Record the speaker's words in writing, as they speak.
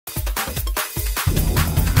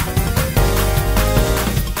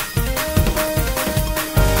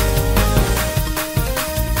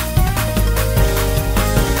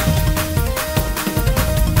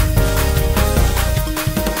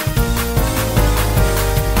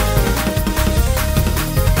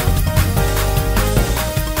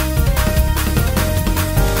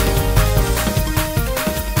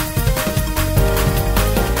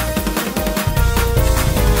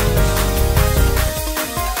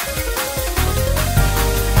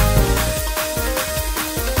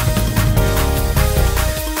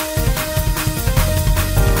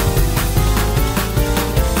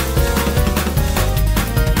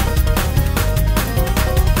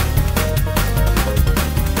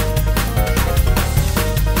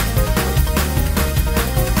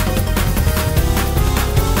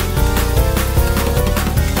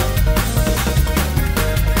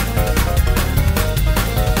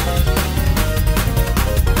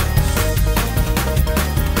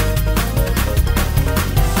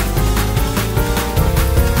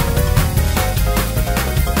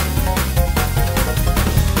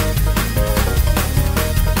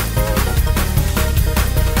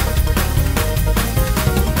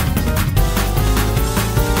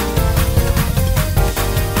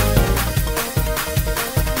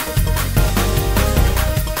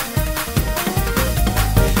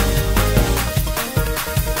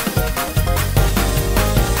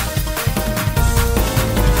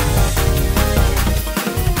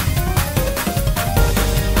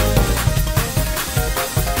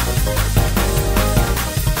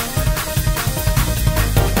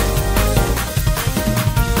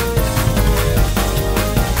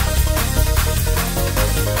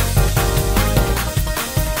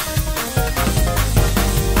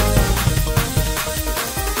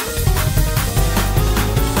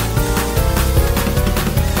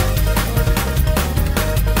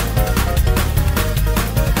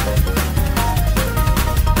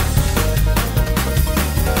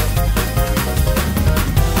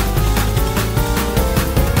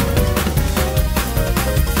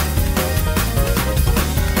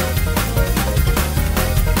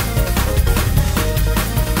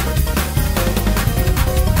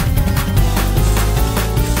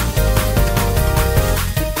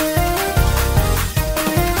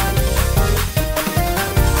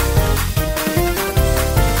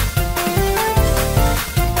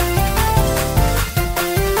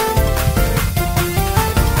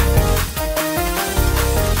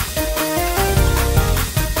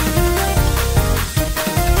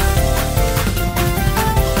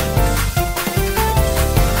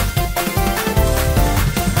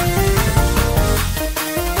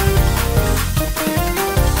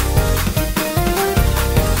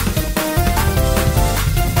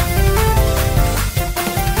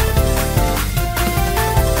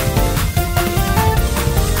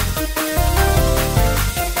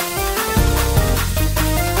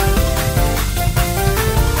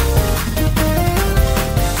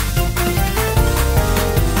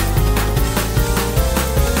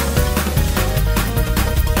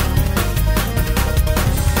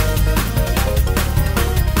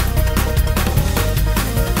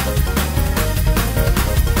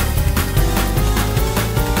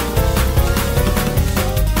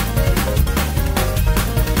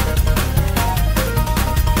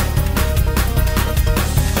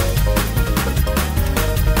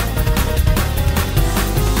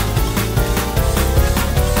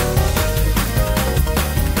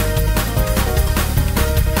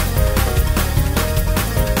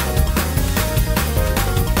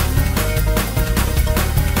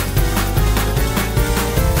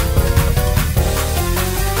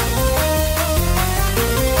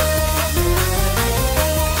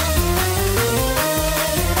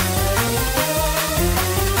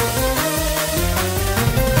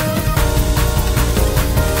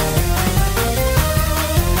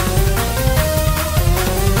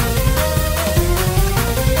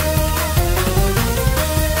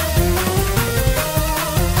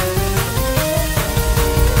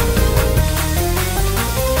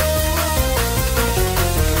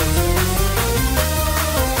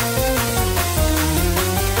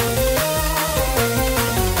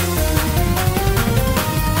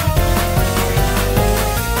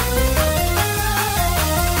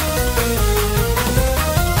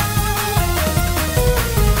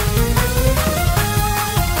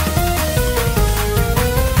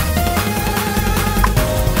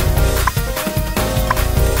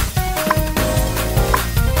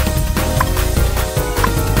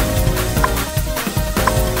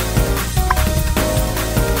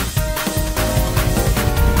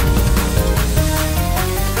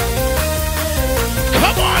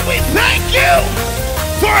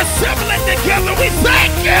assembling together. We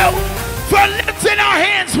thank you for lifting our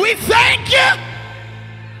hands. We thank you.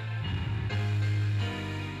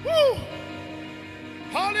 Woo.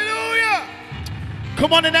 Hallelujah.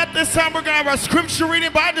 Come on, and at this time we're going to have our scripture reading,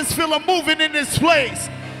 but I just feel a moving in this place.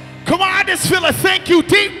 Come on, I just feel a thank you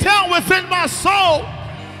deep down within my soul.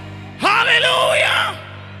 Hallelujah.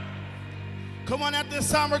 Come on, at this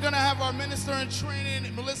time we're going to have our minister in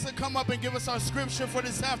training, Melissa, come up and give us our scripture for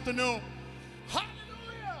this afternoon.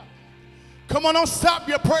 Hallelujah. Come on, don't stop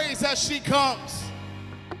your praise as she comes.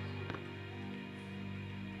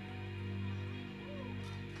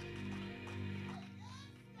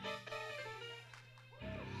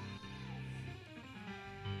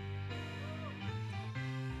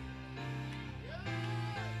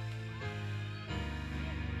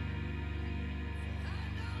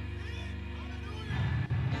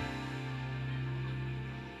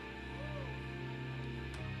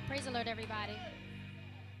 Praise the Lord, everybody.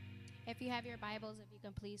 If you have your Bibles, if you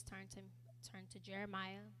can please turn to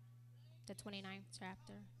Jeremiah, the 29th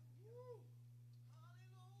chapter.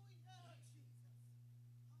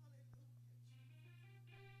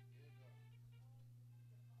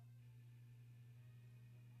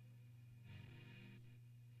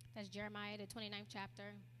 That's Jeremiah, the 29th chapter.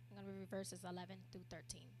 I'm going to read verses 11 through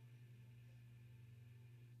 13.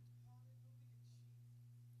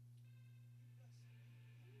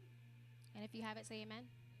 And if you have it, say amen.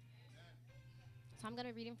 So I'm going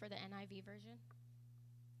to read him for the NIV version.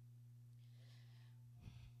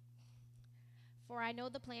 For I know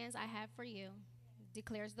the plans I have for you,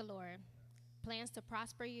 declares the Lord. Plans to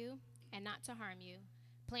prosper you and not to harm you.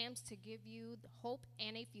 Plans to give you hope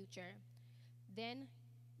and a future. Then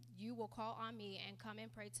you will call on me and come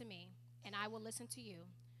and pray to me, and I will listen to you.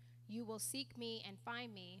 You will seek me and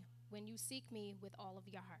find me when you seek me with all of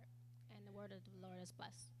your heart. And the word of the Lord is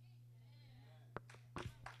blessed.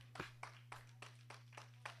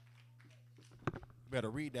 Better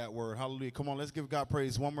read that word. Hallelujah. Come on, let's give God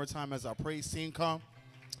praise one more time as our praise team come.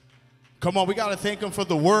 Come on, we got to thank him for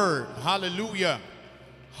the word. Hallelujah.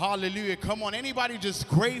 Hallelujah. Come on, anybody just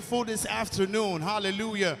grateful this afternoon?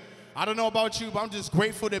 Hallelujah. I don't know about you, but I'm just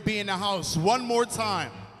grateful to be in the house one more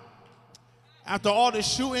time. After all the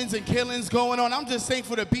shootings and killings going on, I'm just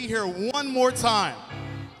thankful to be here one more time.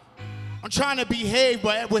 I'm trying to behave,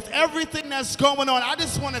 but with everything that's going on, I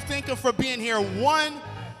just want to thank him for being here one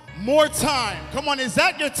more time. Come on, is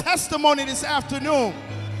that your testimony this afternoon?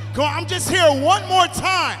 Come on, I'm just here one more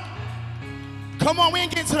time. Come on, we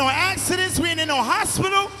ain't getting to no accidents, we ain't in no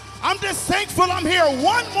hospital. I'm just thankful I'm here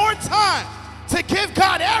one more time to give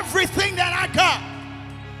God everything that I got.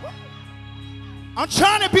 I'm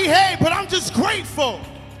trying to behave, but I'm just grateful.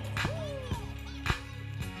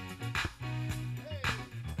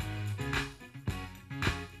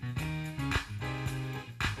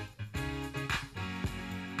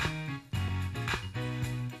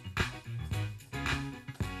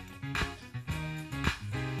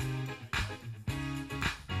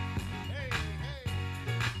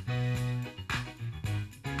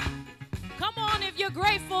 You're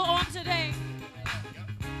grateful on today.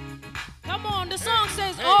 Come on, the song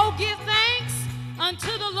says, oh, give thanks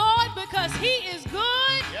unto the Lord because he is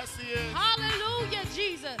good. Yes, he is. Hallelujah,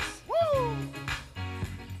 Jesus. Woo!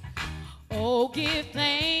 Oh, give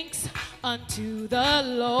thanks unto the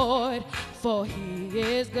Lord, for he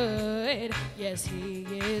is good. Yes, he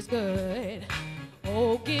is good.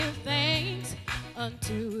 Oh, give thanks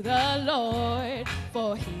unto the Lord,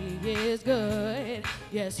 for he is good.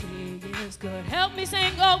 Yes, he is good. Help me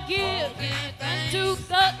sing, oh, give thanks unto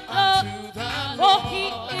the Lord, for he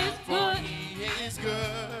is good. He is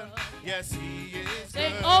good. Yes, he is good.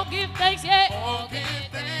 Say, oh, give thanks, yeah. Oh, give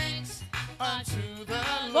thanks unto the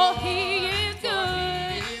For Lord. he is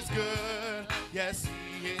good. He is good. Yes,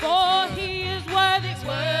 he is For good. he is worthy,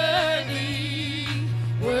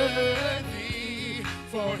 Worthy,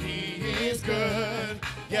 for he is good.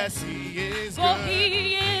 Yes, he is for good.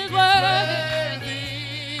 he is worthy.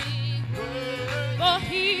 For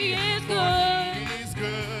he is For good. he is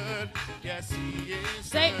good. Yes, he is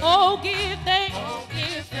Say, good. oh, give thanks. Oh,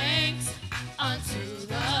 Give thanks unto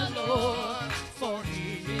the Lord, for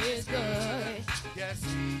he is good. yes,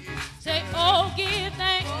 he is. Say, oh, give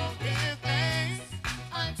thanks. Oh, give thanks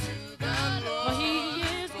unto the Lord. For he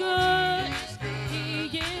is good. He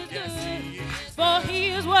is Yes, good. he is. For he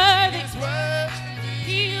is worthy. He's worthy.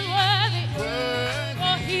 He is worthy. Worthy.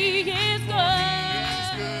 For he is He is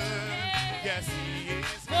good. good. Yes, he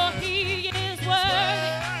is. For he is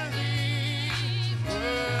worthy.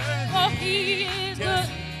 For he is Yes, good.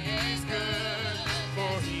 he is good.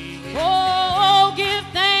 For he is Oh, give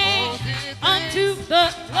thanks Oh, give thanks unto the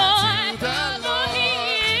Lord. unto the For he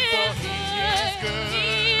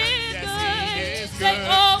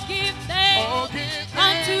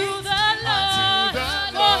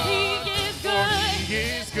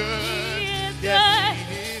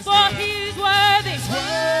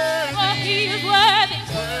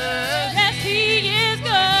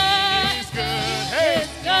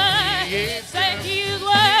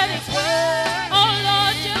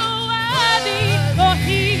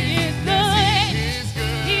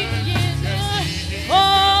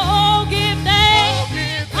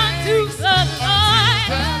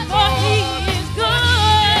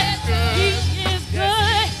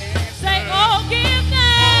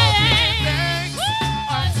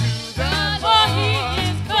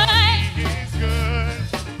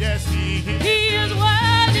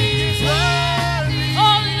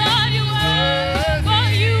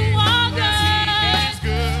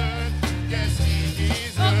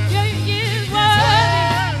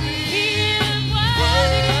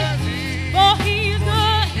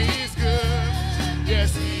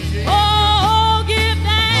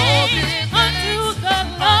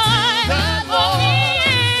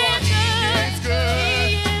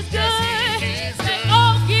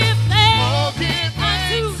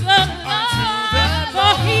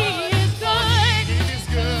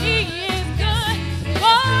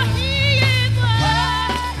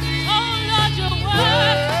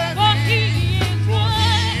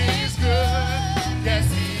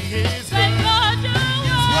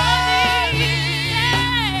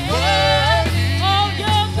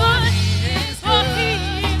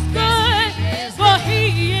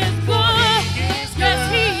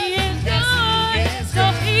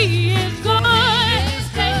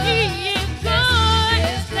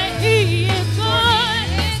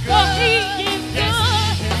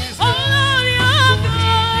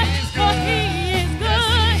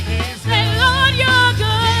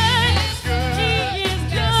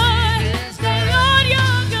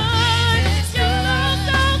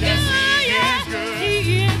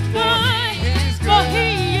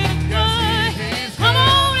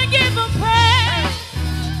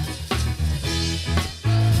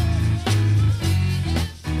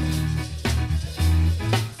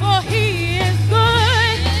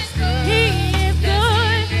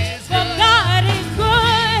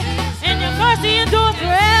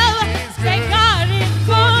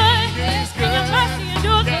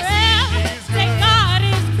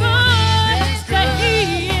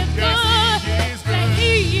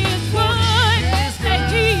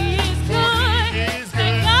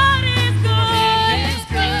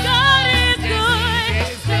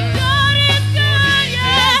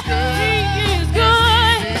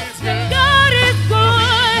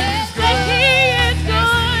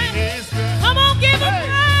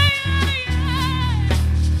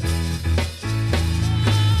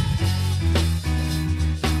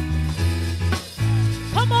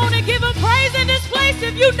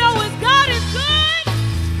hands if you know his God is good.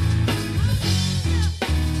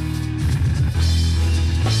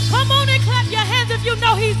 Come on and clap your hands if you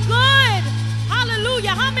know he's good.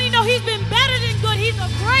 Hallelujah. How many know he's been better than good? He's a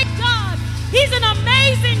great God. He's an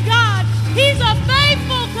amazing God. He's a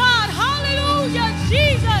faithful God. Hallelujah,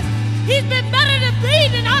 Jesus. He's been better to me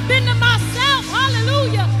than I've been to myself.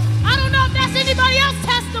 Hallelujah. I don't know if that's anybody else's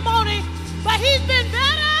testimony, but he's been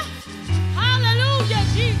better. Hallelujah,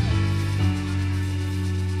 Jesus.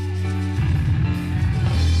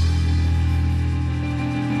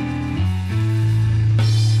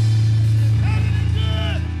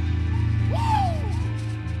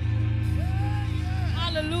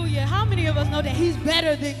 Hallelujah. How many of us know that he's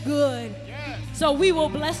better than good? Yes. So we will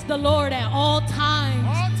bless the Lord at all times.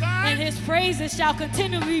 All times. And his praises shall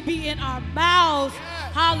continually be in our mouths.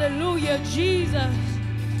 Yes. Hallelujah, Jesus.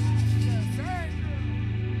 Yes, sir.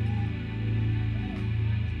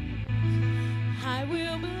 I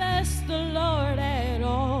will bless the Lord at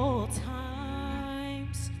all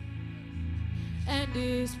times, and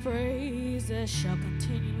his praises shall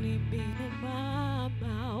continually be in my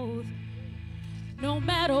mouth. No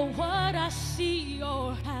matter what I see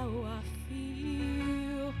or how I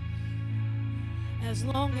feel, as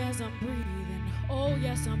long as I'm breathing, oh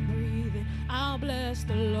yes, I'm breathing, I'll bless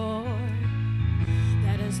the Lord.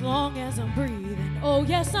 That as long as I'm breathing, oh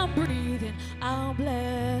yes, I'm breathing, I'll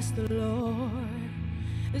bless the Lord.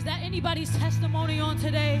 Is that anybody's testimony on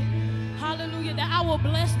today? Hallelujah, that I will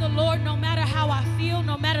bless the Lord no matter how I feel,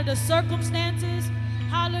 no matter the circumstances.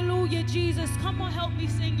 Hallelujah, Jesus. Come on, help me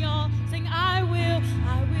sing, y'all. Sing, I will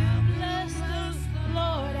bless the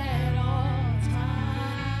Lord at all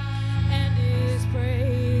times, and his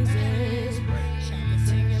praises shall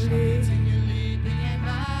continually be in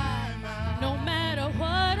my mouth. No matter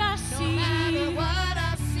what I see, or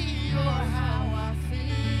how I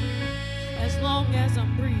feel, as long as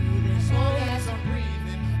I'm breathing, oh yes, I'm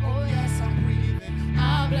breathing,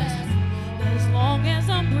 I'll bless him. As long as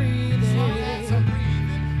I'm breathing, oh yes, I'm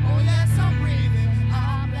breathing, I'll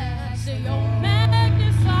bless him.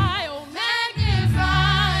 Oh,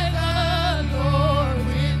 magnify the Lord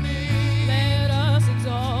with me. Let us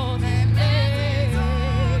exalt his name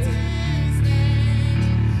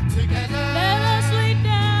together. Let us lay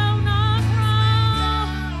down our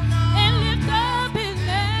crown and lift up his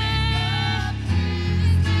name.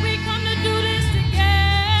 We come to do this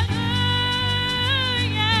together.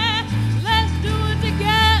 Yeah, let's do it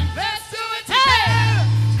together. Let's do it together. Hey,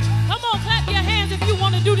 come on, clap your hands if you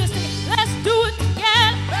want to do this together. Let's do it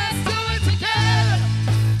together. Let's do it together.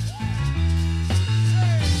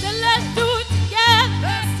 Then let's do it together.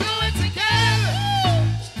 Let's do it together.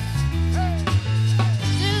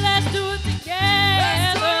 Then let's do it Let's do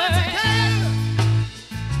together. it together.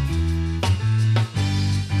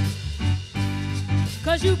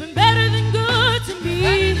 'Cause you've been better than good to me.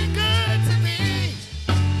 Better than good to me.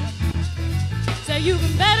 Say you've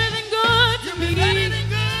been better than good to me. Better than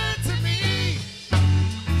good to me.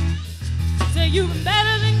 Say you've been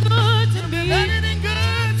better than good to me. Better than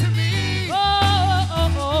good to me. Oh,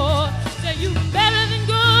 oh, oh. Say you've been better than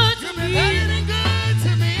good to me. Better than good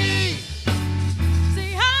to me. Say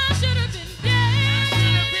I should have been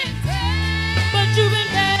dead, Dead. but you've been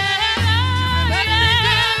better. Better than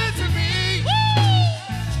good to me.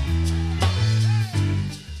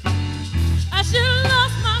 I should have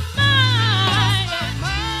lost my mind.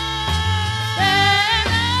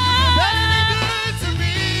 Better than good to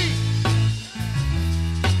me.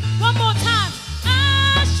 One more time. I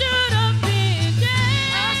should have been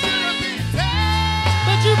dead, I should have been dead.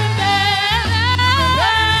 but you've been better.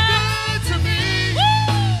 Better than good to me.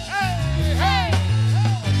 Hey, hey.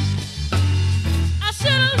 I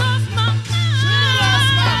should have lost my mind.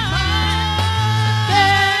 Lost my mind.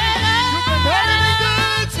 Better than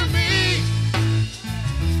good to me.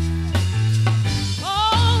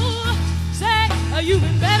 Oh, say, you've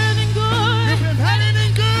been better than good. You've been better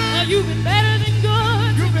than good. You've been better than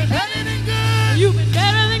good. You've been better than good. You've been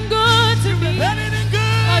better than good to me. Better than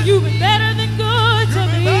good. You've been better than good to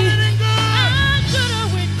You've been me. better than good. I should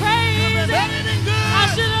have went You've been crazy. better than good. I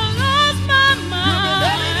should have lost my better than mind.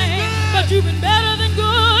 good. But you've been better than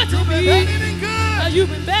good to You've been me. better than good. You've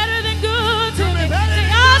been better than good to You've me. been better Say,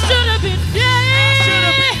 than I good. should have been dead. Should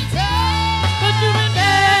have been dead. But you've been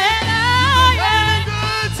better. Better than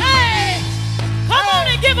good to Hey, me. come on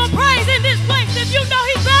and give him praise in this place if you know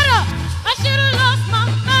he's better. I should have lost my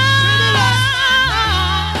mind.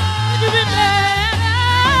 But you've been better.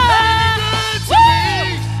 Better than good to Woo! me.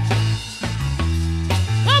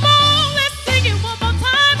 Come on, let's sing it one more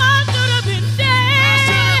time. I should have been I should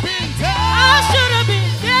dead. have been dead. I should have been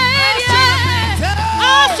dead. I should have been Yeah. dead.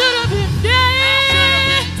 I should have been dead.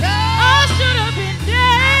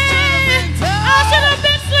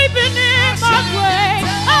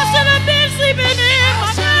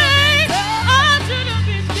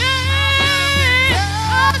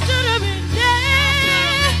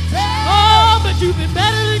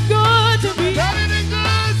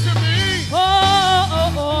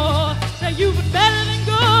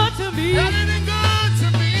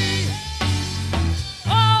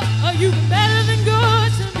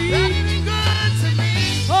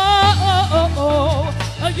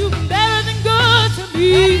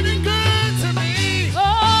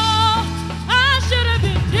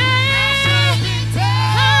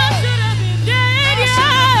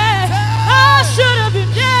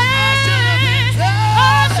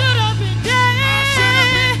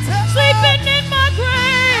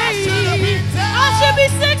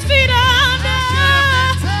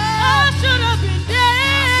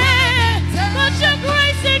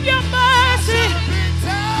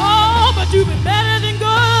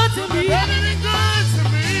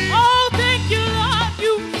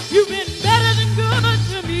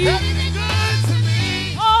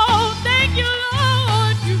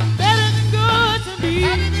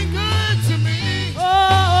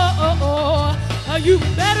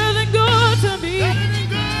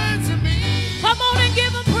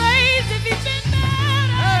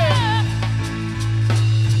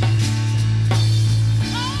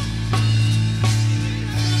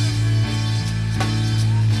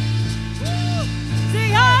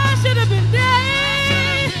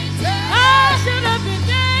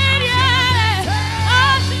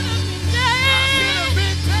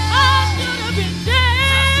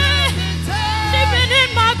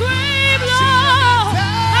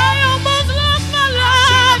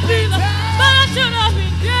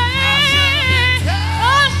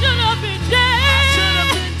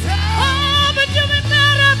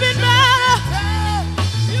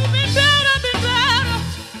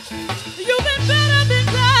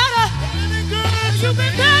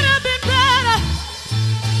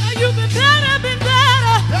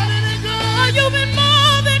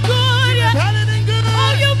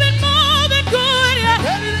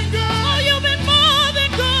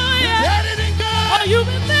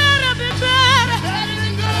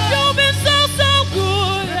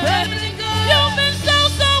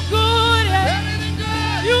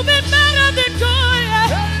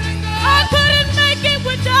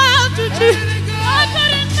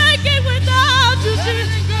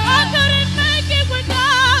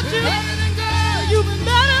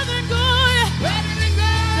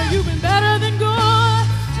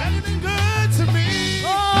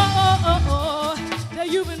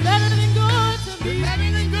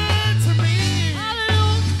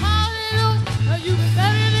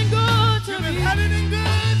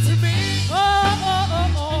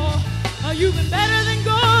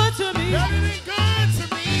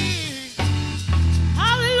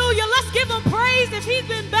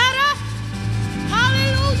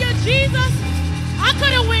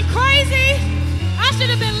 crazy. I should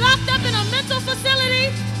have been locked up in a mental facility.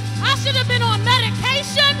 I should have been on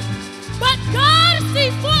medication. But God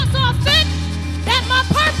saw fit that my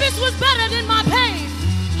purpose was better than my pain.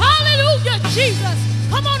 Hallelujah, Jesus.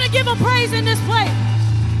 Come on and give him praise in this place.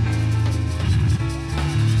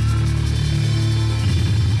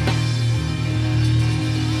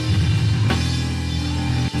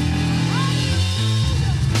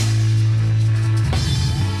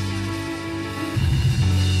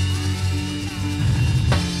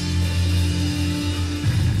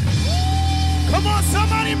 Come on,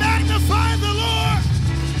 somebody magnify the Lord.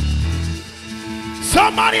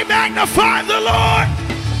 Somebody magnify the Lord.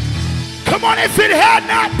 Come on, if it had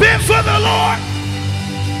not been for the Lord,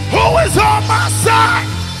 who is on my side?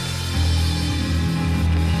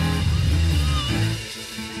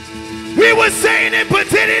 We were saying it but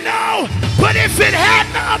didn't know. But if it had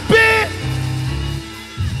not been,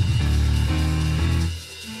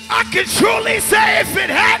 I can truly say if it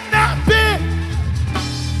had not been,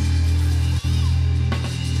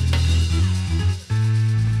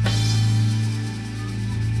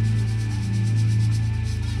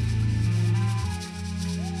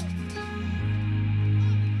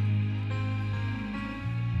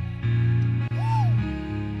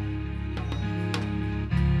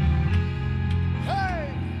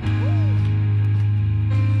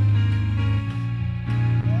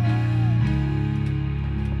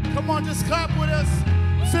 just clap with us.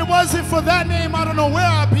 If it wasn't for that name, I don't know where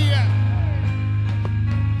I'd be at.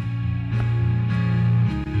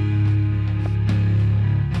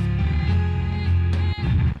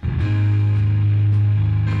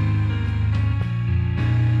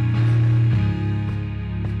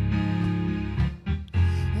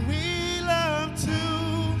 We love to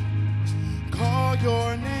call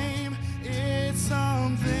your name. It's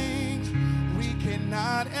something we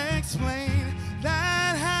cannot explain.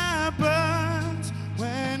 That happens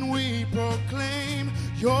when we proclaim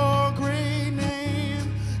your great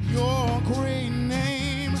name, your great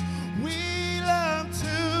name. We love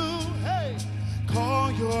to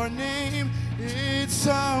call your name. It's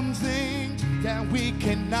something that we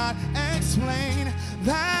cannot explain.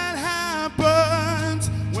 That happens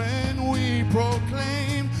when we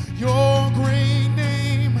proclaim your great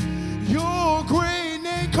name, your great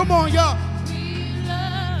name. Come on, y'all.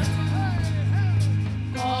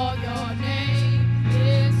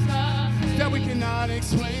 That we cannot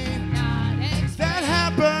explain. That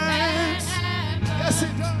happens. Yes,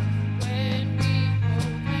 it does. When we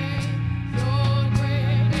proclaim your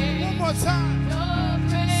great name. One more time.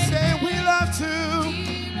 Say we love to.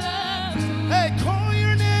 Hey, call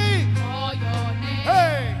your name. Call your name.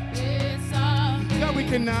 Hey. That we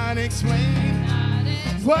cannot explain.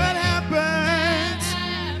 What happens?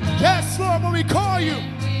 Yes, Lord, when we call you.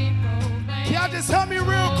 Can y'all just help me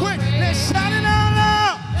real quick? Let's shout it out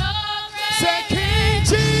loud. Say, King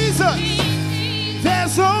Jesus,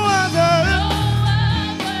 there's no other,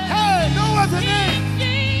 hey, no other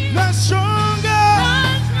name, not stronger,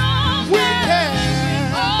 we can,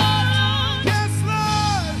 yes,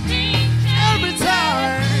 Lord, every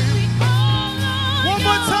time, one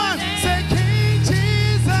more time, say, King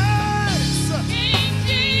Jesus,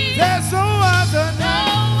 there's no other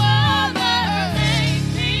name,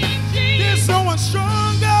 there's no one stronger.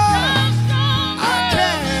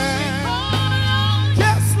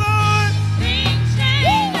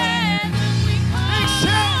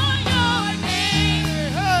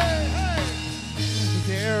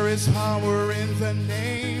 Power in the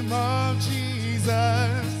name of Jesus.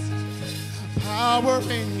 Power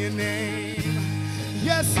in your name.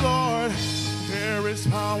 Yes, Lord. There is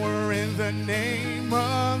power in the name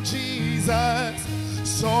of Jesus.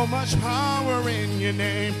 So much power in your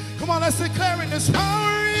name. Come on, let's declare it. There's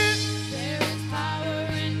power in. There is power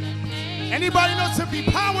in the name. Anybody know to be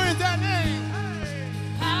power in that name?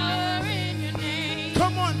 Power in your name.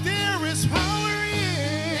 Come on, there is power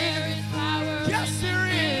in. There is power. Yes, there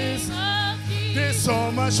is. There's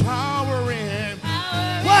so much power in.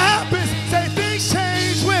 What happens? Say things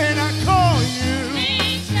change when I call you.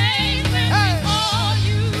 Things change when I call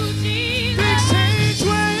you, Jesus. Things change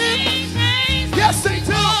when. Things change yes, they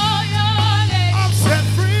do. I'm set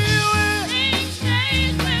free when. Things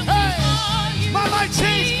change when we call you. My life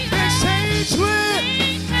changed. Things change when.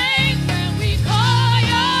 Things change when we call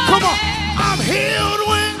you. Come on. I'm healed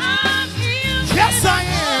when. I'm healed. Yes, I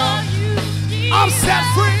am. I'm set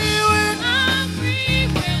free.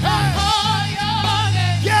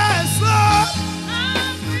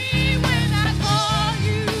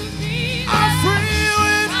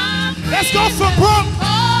 Let's go for broke.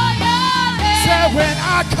 Say when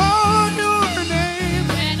I call your name.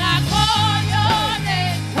 When I call your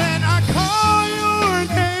name. When I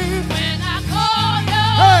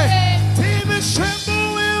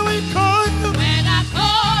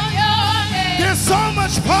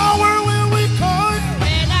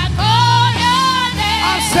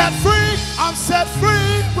set free. I'm set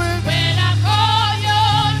free when I call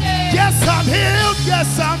your name. Yes, I'm healed.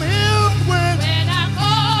 Yes, I'm healed when I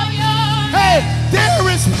call your name. Hey, there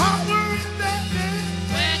is power in that name.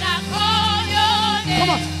 When I call your name. Come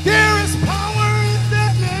on, there is power in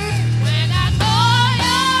that name. When I call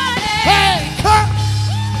your name. Hey, come.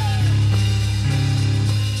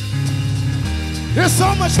 There's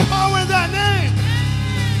so much power in that name.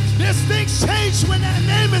 There's things change when that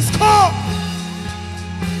name is called.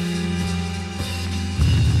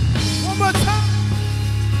 One more time.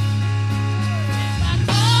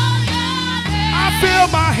 I feel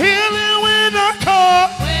my healing when I call.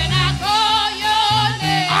 When I call your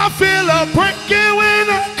name. I feel a breaking when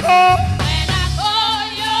I call. When I call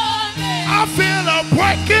your name. I feel a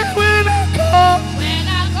breaking when I call. When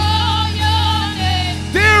I call your name.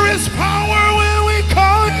 There is power when we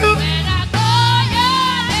call you. When I call your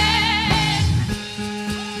name.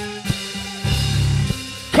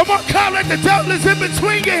 Come on, call like the devil is in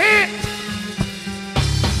between your hands.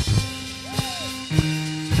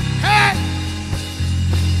 Hey.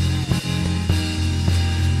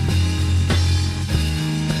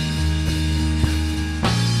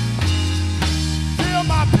 Feel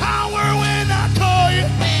my power when I call you.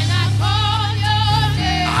 When I call your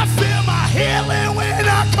name. I feel my healing when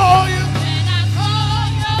I call you. When I call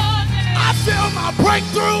your name. I feel my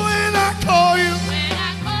breakthrough when I call you. When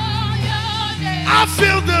I call your name. I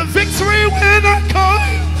feel the victory when I call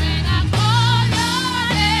you. When I call your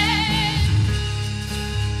name.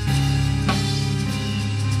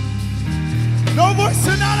 No voice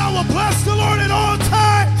tonight, I will bless the Lord at all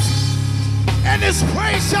times, and his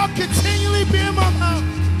praise shall continually be in my mouth.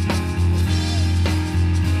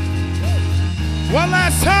 One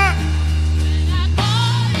last time. When I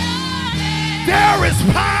call your name. There is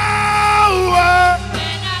power.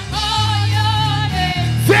 When I call your name.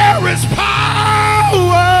 There is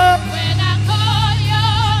power. When I call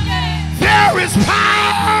your name. There is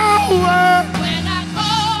power. When I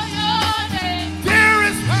call your name. There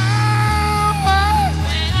is power.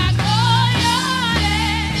 When I call your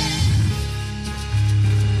name.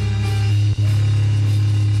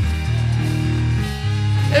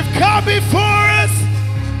 If God be for us,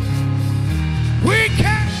 we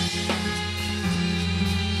can.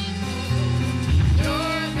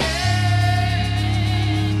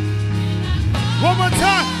 One more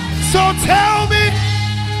time. So tell me.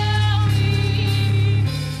 Tell me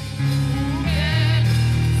who can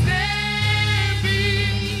stand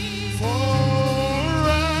For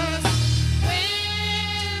us.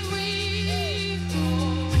 when we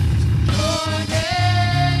call your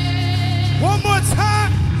name. One more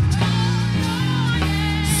time.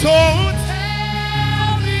 So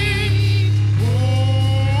Tell me who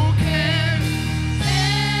can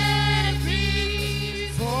stand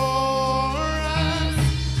before for us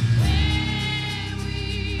when we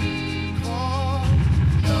call?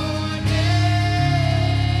 your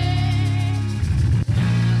name.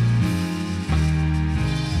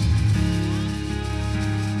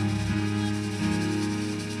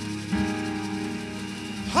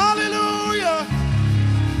 Hallelujah.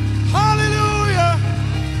 Hallelujah.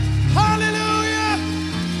 Hallelujah.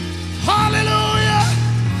 Hallelujah.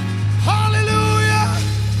 Hallelujah.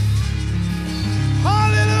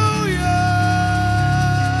 Hallelujah.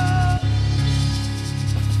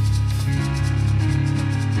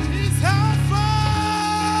 He's Alpha.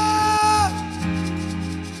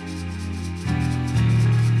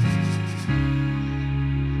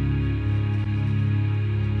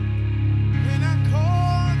 When I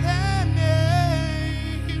call that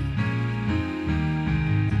name,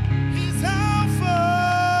 he's Alpha.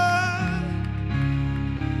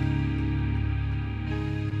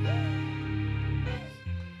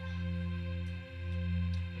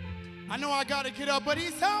 I know I gotta get up, but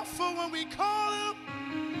he's Alpha when we call him.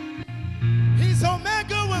 He's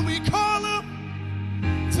Omega when we call him.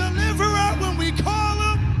 Deliverer when we call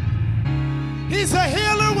him. He's a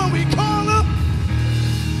healer when we call him.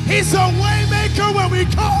 He's a way maker when we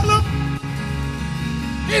call him.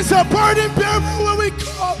 He's a burden bearer when we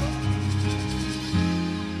call him.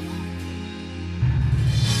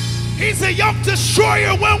 He's a yoke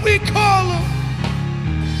destroyer when we call him.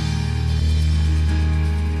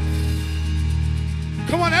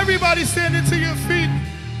 Come on, everybody stand to your feet.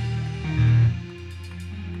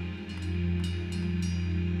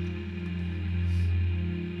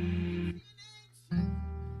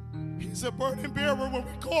 He's a burden bearer when we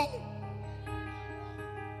call him.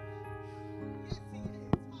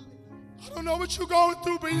 I don't know what you're going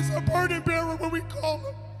through, but he's a burden bearer when we call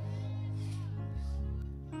him.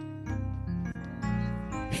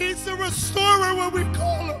 He's a restorer when we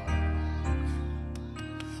call him.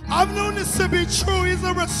 I've known this to be true. He's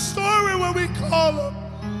a restorer when we call him.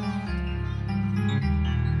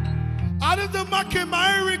 Out of the muck and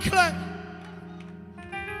miry clay.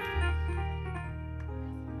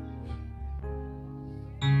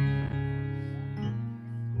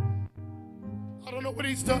 I don't know what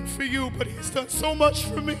he's done for you, but he's done so much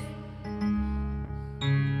for me.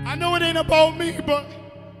 I know it ain't about me, but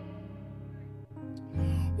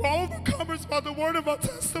we're overcomers by the word of our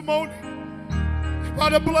testimony, by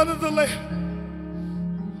the blood of the Lamb.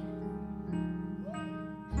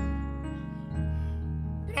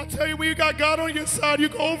 But I tell you, when you got God on your side, you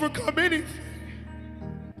can overcome anything.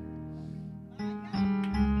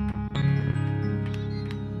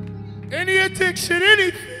 Any addiction,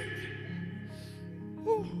 anything.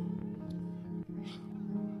 Woo.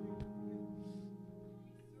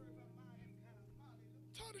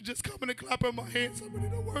 Tired of just coming and clapping my hands. I'm ready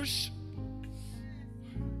to worship.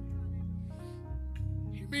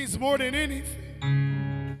 He means more than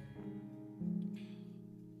anything.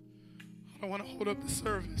 I don't want to hold up the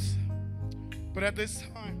service, but at this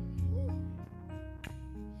time,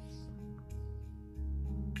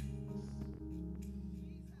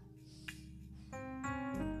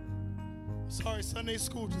 sorry, Sunday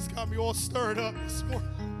school just got me all stirred up this morning.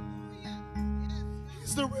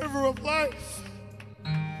 He's the river of life.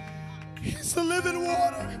 He's the living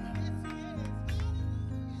water.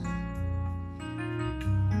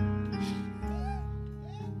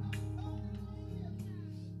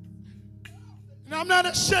 And I'm not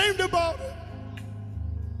ashamed about it.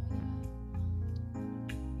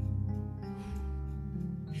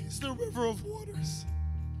 He's the river of waters.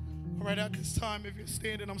 All right, at this time, if you're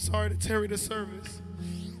standing, I'm sorry to tarry the service.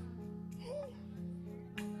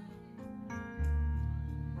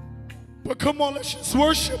 But come on, let's just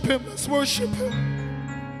worship him. Let's worship him.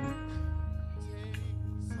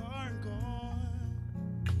 Days are gone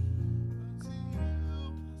until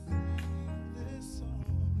you sing this song.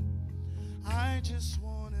 I just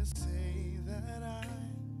want to say that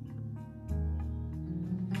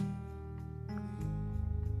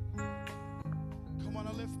come on,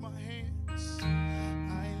 I lift my hands. I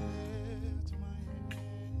lift my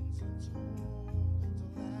hands in total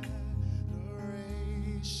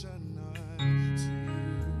adoration unto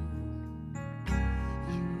you.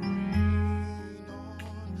 You reign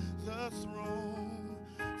on the throne,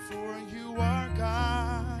 for you are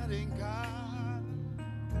God and God.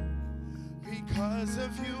 Because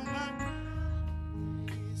of you, my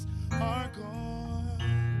days are gone.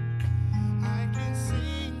 I can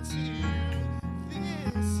sing to you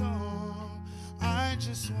this song. I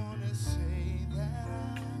just want to say that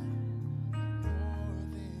I'm more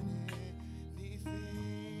than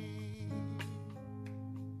anything.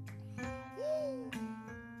 Woo.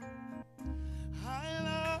 I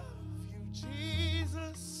love you,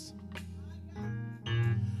 Jesus.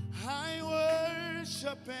 I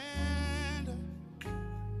worship and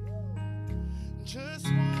just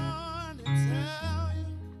want to tell you.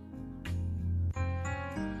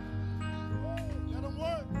 Let him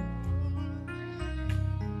work.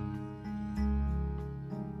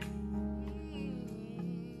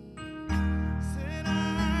 Said I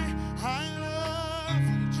love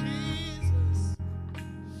you, Jesus.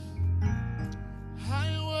 I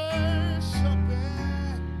worship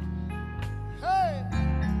and hey,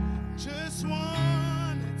 just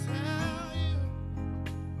want to tell you.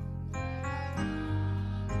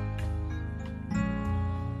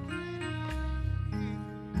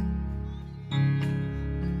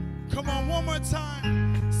 Come on, one more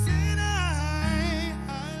time. Said I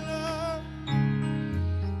love,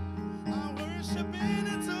 I worship and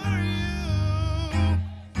adore you.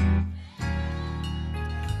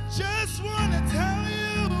 Just want to tell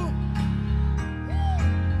you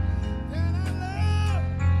that I love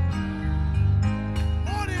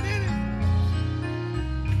more than anything.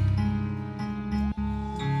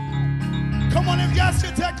 Come on, if that's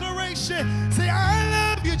your declaration, say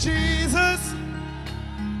I love you, Jesus.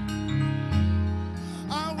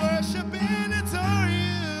 I worship and adore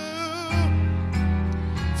you.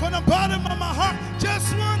 From the bottom of my heart,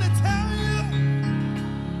 just want to tell you.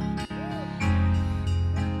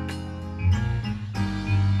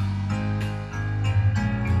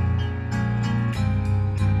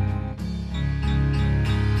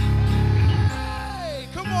 Hey,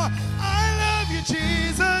 come on. I love you,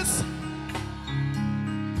 Jesus.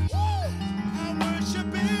 Woo. I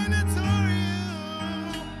worship and adore you.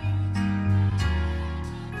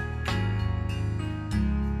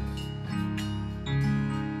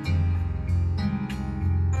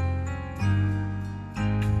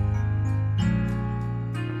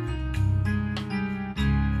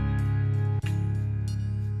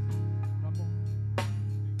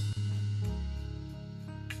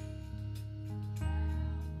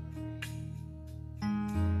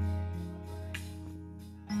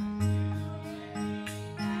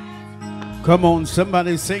 Come on,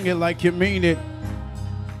 somebody sing it like you mean it.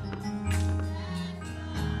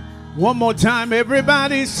 One more time,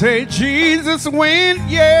 everybody say, Jesus went,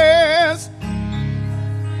 yes,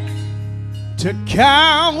 to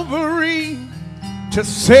Calvary to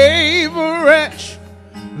save a wretch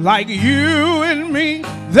like you and me.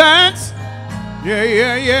 That's,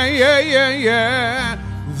 yeah.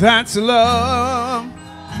 That's love.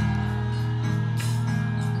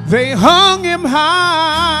 They hung him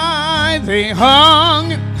high, they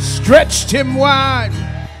hung, stretched him wide,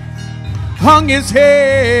 hung his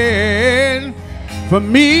head for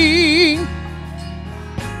me.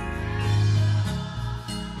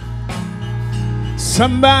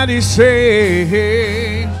 Somebody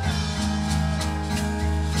say,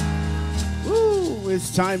 ooh,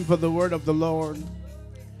 it's time for the word of the Lord.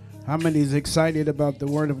 How many is excited about the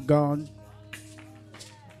word of God?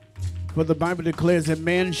 For the Bible declares that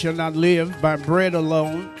man shall not live by bread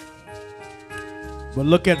alone. But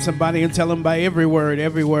look at somebody and tell them by every word,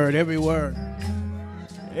 every word, every word.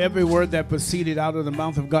 Every word that proceeded out of the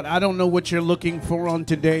mouth of God. I don't know what you're looking for on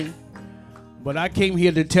today, but I came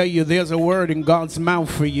here to tell you there's a word in God's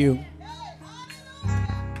mouth for you.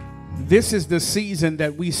 This is the season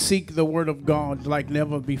that we seek the word of God like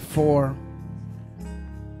never before,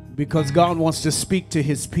 because God wants to speak to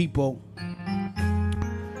his people.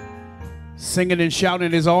 Singing and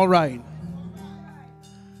shouting is all right,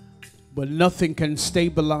 but nothing can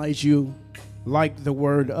stabilize you like the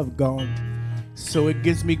word of God. So it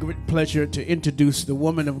gives me great pleasure to introduce the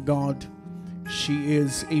woman of God. She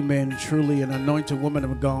is, amen, truly an anointed woman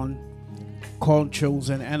of God, called,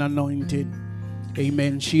 chosen, and anointed.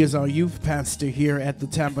 Amen. She is our youth pastor here at the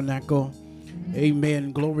Tabernacle.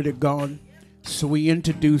 Amen. Glory to God. So we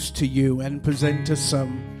introduce to you and present to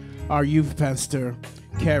some our youth pastor,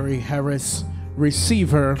 Carrie Harris.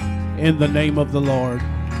 Receive her in the name of the Lord.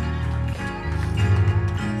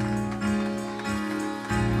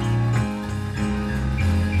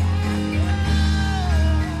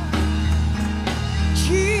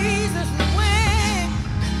 Jesus went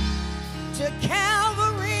to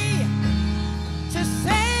Calvary to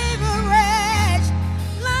save a wretch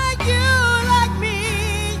like you, like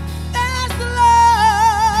me. That's love.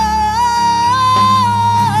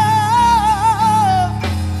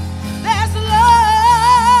 That's love.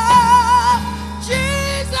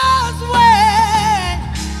 Jesus went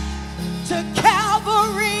to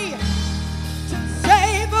Calvary to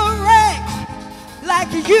save a wretch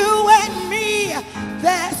like you and me.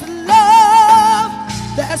 That's love.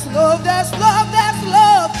 That's love. That's love. That's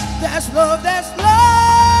love. That's love. That's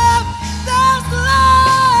love. That's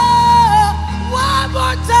love. One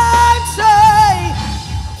more time, say,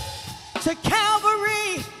 to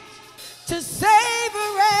Calvary to save a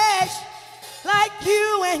wretch like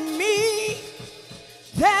you and me.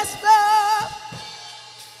 That's love.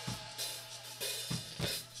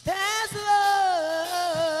 That's love.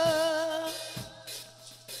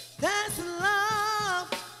 That's love.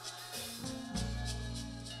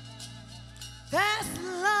 That's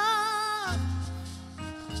love.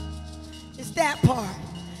 It's that part.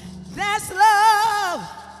 That's love.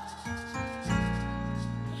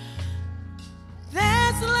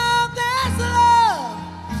 That's love. That's love.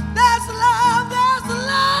 That's love. That's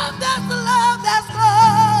love. That's love. That's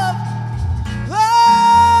love. Oh.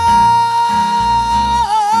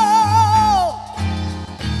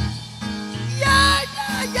 Yeah.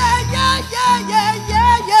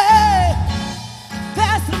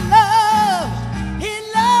 That's love. He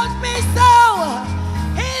loves me so.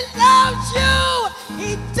 He loves you. He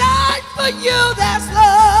died for you. That's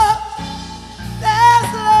love.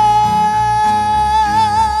 That's love.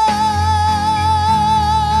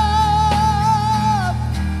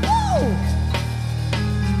 Woo.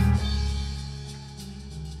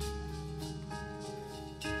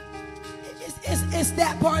 It's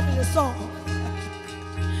that part of the song.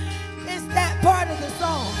 It's that part of the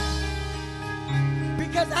song.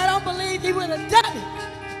 Because I don't believe he would have done it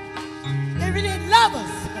if he didn't love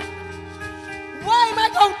us. Why am I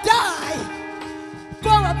going to die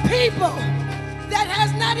for a people that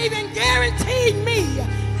has not even guaranteed me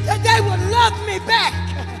that they will love me back?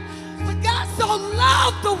 But God so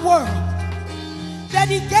loved the world that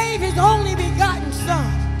he gave his only begotten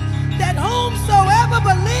Son, that whomsoever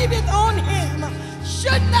believeth on him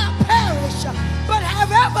should not perish, but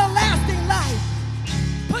have everlasting life.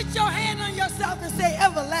 Put your hand on yourself and say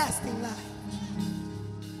everlasting life.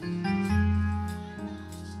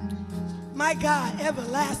 My God,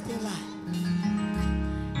 everlasting life.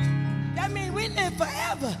 That means we live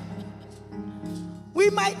forever. We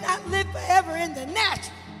might not live forever in the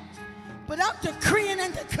natural, but I'm decreeing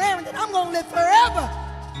and declaring that I'm going to live forever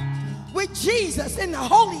with Jesus in the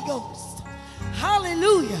Holy Ghost.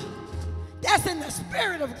 Hallelujah. That's in the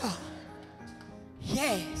Spirit of God.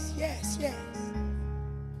 Yes, yes, yes.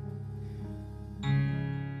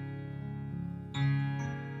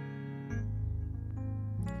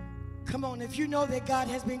 Come on, if you know that God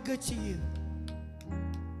has been good to you,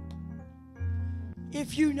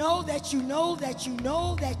 if you know that you know that you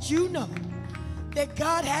know that you know that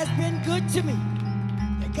God has been good to me,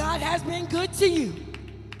 that God has been good to you,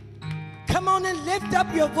 come on and lift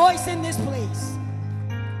up your voice in this place.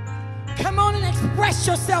 Come on and express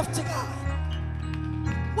yourself to God.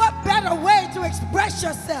 What better way to express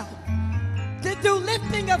yourself than through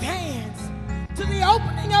lifting of hands, to the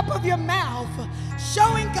opening up of your mouth,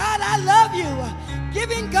 showing God I love you,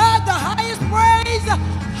 giving God the highest praise.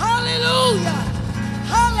 Hallelujah.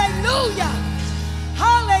 Hallelujah.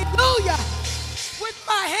 Hallelujah. With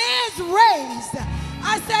my hands raised,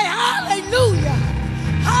 I say hallelujah.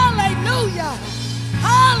 Hallelujah.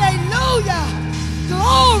 Hallelujah.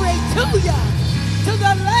 Glory to you, to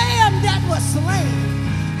the Lamb that was slain,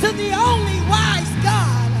 to the only wise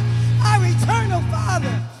God, our eternal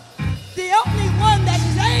Father, the only one that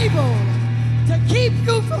is able to keep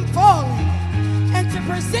you from falling and to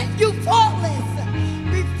present you faultless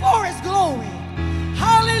before his glory.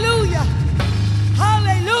 Hallelujah.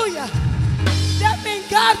 Hallelujah. That means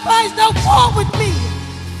God finds no fault with me,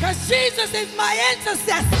 because Jesus is my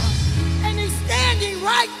intercessor, and he's standing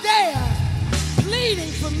right there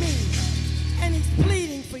pleading for me, and he's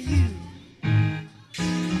pleading for you.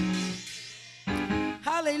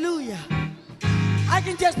 Hallelujah. I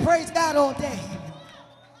can just praise God all day.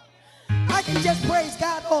 I can just praise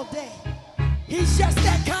God all day. He's just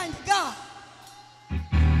that kind of God.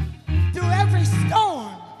 Through every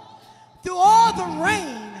storm, through all the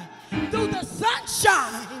rain, through the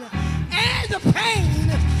sunshine and the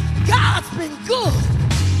pain, God's been good.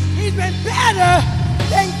 He's been better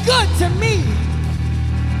than good to me.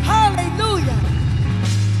 Hallelujah.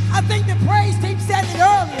 I think the praise team said it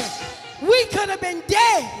earlier. We could have been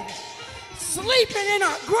dead, sleeping in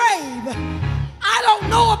our grave. I don't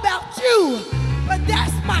know about you, but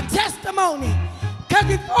that's my testimony. Because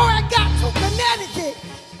before I got to Connecticut,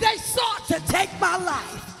 they sought to take my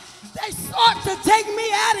life. They sought to take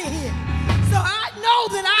me out of here. So I know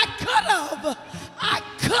that I could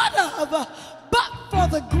have, but for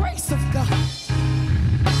the grace of God.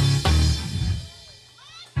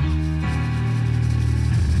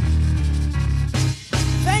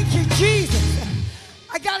 Thank you, Jesus.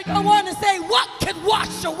 I got to go on and say, what could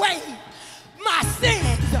wash away my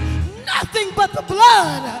sins? Nothing but the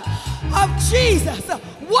blood of Jesus.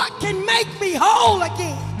 What can make me whole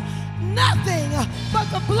again? Nothing but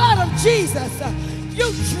the blood of Jesus.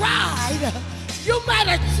 You tried. You might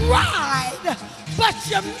have tried, but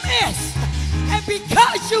you missed. And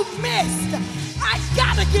because you missed, I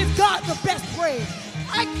got to give God the best praise.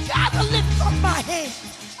 I got to lift up my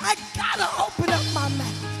hands. I got to open up my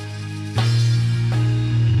mouth.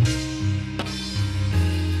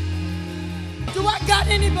 Do I got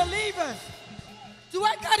any believers? Do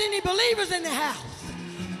I got any believers in the house?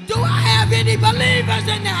 Do I have any believers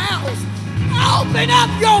in the house? Open up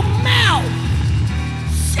your mouth.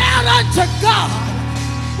 Shout unto God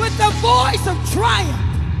with the voice of triumph.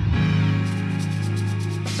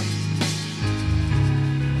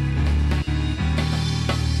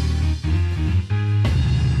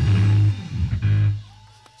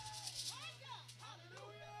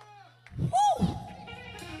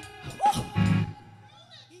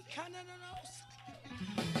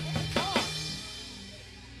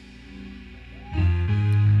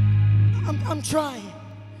 I'm trying.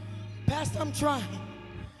 Pastor, I'm trying.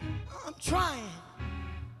 I'm trying.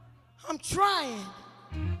 I'm trying.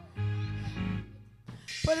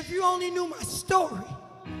 But if you only knew my story.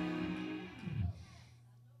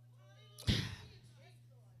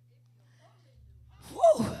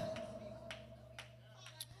 Whew.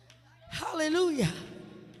 Hallelujah.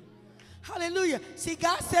 Hallelujah. See,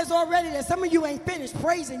 God says already that some of you ain't finished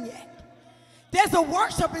praising yet. There's a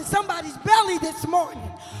worship in somebody's belly this morning.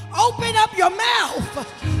 Open up your mouth.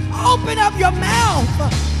 Open up your mouth.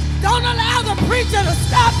 Don't allow the preacher to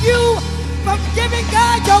stop you from giving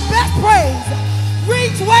God your best praise.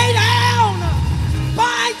 Reach way down.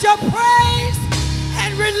 Find your praise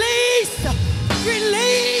and release.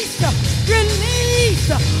 Release. Release.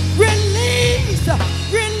 Release.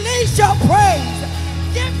 Release your praise.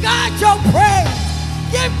 Give God your praise.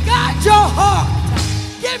 Give God your heart.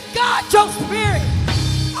 Give God your spirit.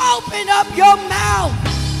 Open up your mouth.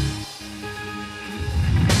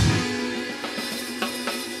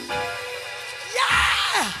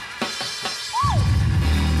 Yeah! Woo!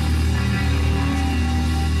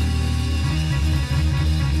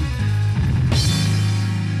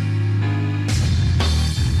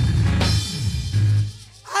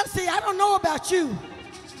 about you,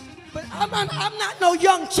 but I'm not no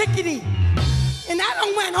young chickadee. And I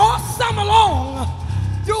done went all summer long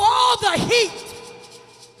through all the heat,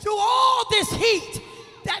 through all this heat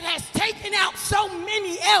that has taken out so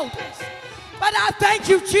many elders. But I thank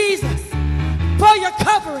you, Jesus, for your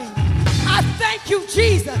covering. I thank you,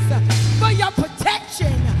 Jesus, for your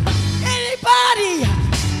protection. Anybody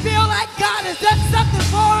feel like God has done something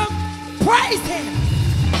for them? Praise him.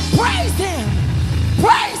 Praise him.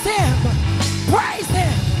 Praise him. Praise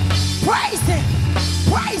him. Praise him.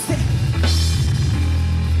 Praise him.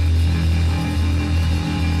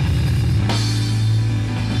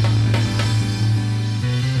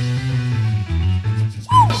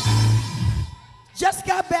 Just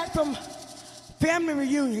got back from family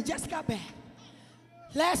reunion. Just got back.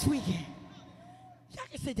 Last weekend. Y'all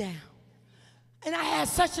can sit down. And I had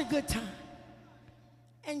such a good time.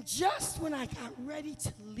 And just when I got ready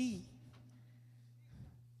to leave,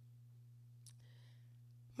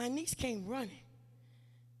 my niece came running.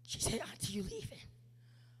 She said, "Auntie, you leaving?"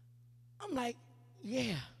 I'm like,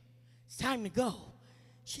 "Yeah, it's time to go."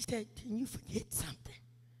 She said, "Didn't you forget something?"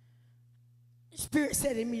 The Spirit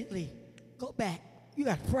said immediately, "Go back. You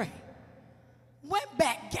got to pray." Went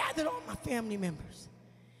back, gathered all my family members.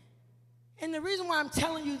 And the reason why I'm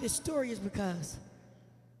telling you this story is because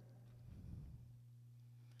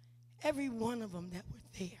every one of them that were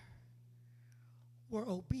there were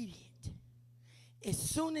obedient. As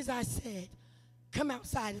soon as I said, "Come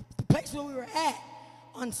outside," the place where we were at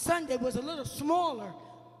on Sunday was a little smaller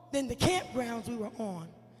than the campgrounds we were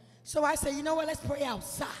on. So I said, "You know what, let's pray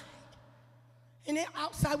outside." And then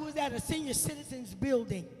outside was at a senior citizens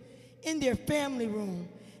building in their family room.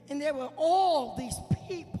 And there were all these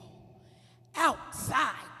people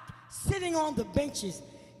outside sitting on the benches.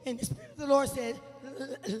 And the Spirit of the Lord said,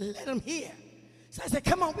 "Let them hear." So I said,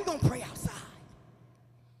 "Come on, we're going to pray outside."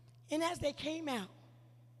 And as they came out,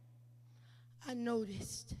 I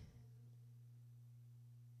noticed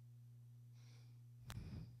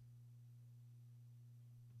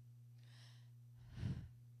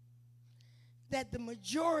that the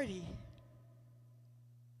majority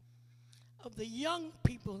of the young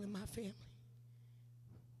people in my family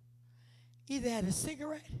either had a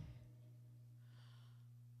cigarette,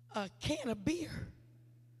 a can of beer,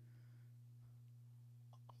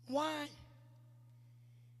 wine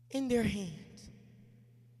in their hands.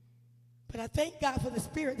 But I thank God for the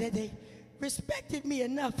Spirit that they respected me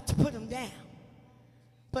enough to put them down.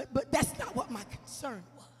 But that's not what my concern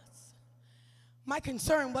was. My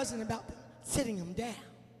concern wasn't about them sitting them down.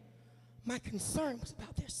 My concern was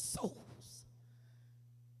about their souls,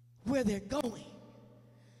 where they're going.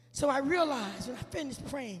 So I realized when I finished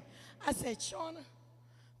praying, I said, "Shauna,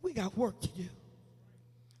 we got work to do.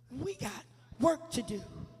 We got work to do."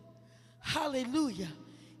 Hallelujah.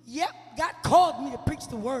 Yep, God called me to preach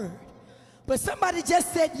the word. But somebody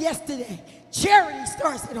just said yesterday, charity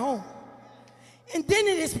starts at home. And then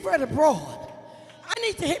it is spread abroad. I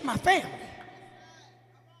need to hit my family.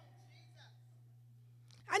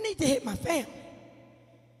 I need to hit my family.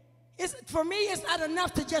 For me, it's not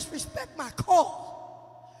enough to just respect my call.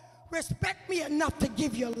 Respect me enough to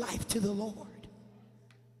give your life to the Lord.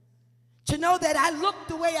 To know that I look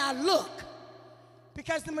the way I look.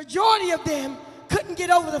 Because the majority of them couldn't get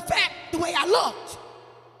over the fact the way I looked.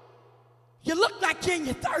 You look like you're in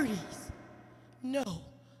your 30s. No,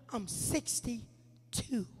 I'm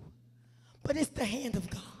 62. But it's the hand of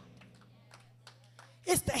God.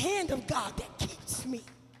 It's the hand of God that keeps me.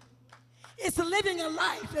 It's living a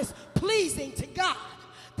life that's pleasing to God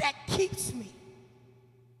that keeps me.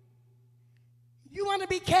 You want to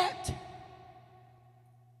be kept?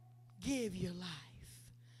 Give your life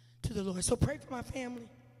to the Lord. So pray for my family.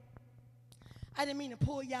 I didn't mean to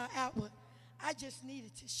pull y'all out, but I just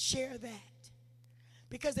needed to share that.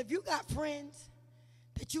 Because if you got friends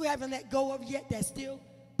that you haven't let go of yet that's still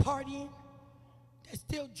partying, that's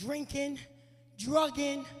still drinking,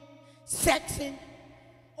 drugging, sexing,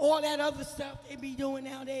 all that other stuff they be doing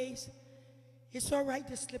nowadays, it's all right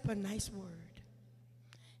to slip a nice word.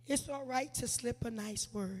 It's all right to slip a nice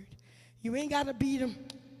word. You ain't got to beat them.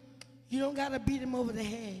 You don't got to beat them over the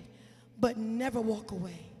head. But never walk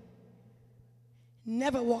away.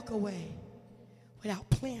 Never walk away without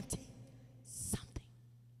planting something.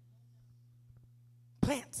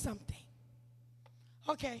 Plant something.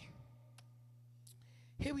 Okay.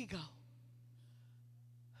 Here we go.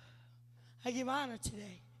 I give honor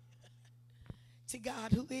today to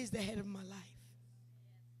God, who is the head of my life.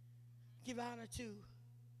 Give honor to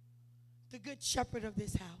the good shepherd of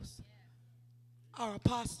this house, our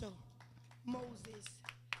apostle, Moses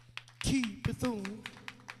T. Bethune.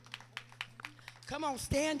 Come on,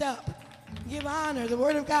 stand up. Give honor. The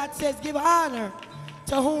word of God says give honor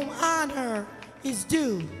to whom honor is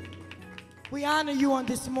due. We honor you on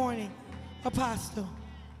this morning, Apostle.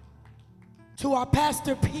 To our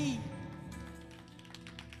Pastor P,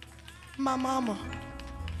 my mama.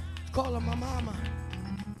 Call her my mama.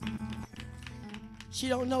 She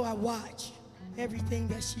don't know I watch everything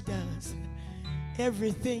that she does,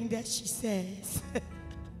 everything that she says.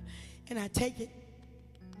 And I take it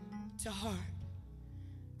to heart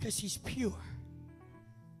because she's pure.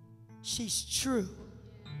 She's true.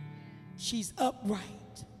 She's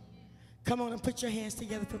upright. Come on and put your hands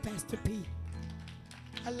together for Pastor P.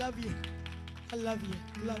 I love you. I love you.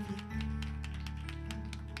 Love you.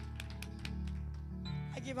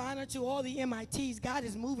 I give honor to all the MITs. God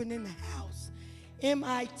is moving in the house.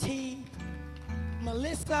 MIT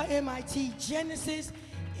Melissa, MIT Genesis,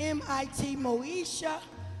 MIT Moesha.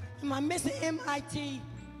 Am I missing MIT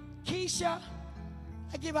Keisha?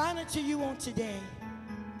 I give honor to you on today.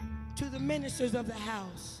 To the ministers of the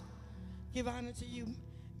house. Give honor to you,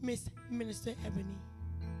 Miss Minister Ebony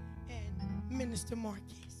and Minister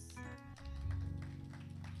Marcus.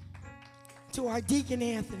 To our Deacon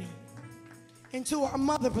Anthony and to our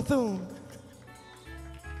Mother Bethune.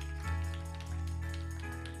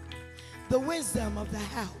 The wisdom of the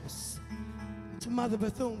house. To Mother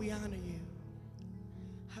Bethune, we honor you.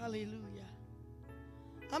 Hallelujah.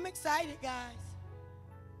 I'm excited, guys.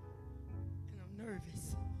 And I'm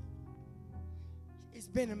nervous. It's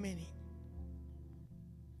been a minute.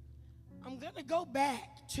 I'm going to go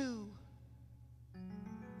back to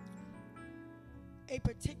a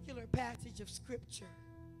particular passage of scripture.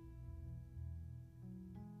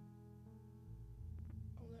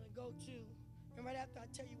 I'm going to go to, and right after I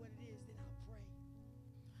tell you what it is, then I'll pray.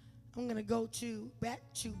 I'm going to go back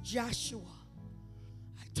to Joshua.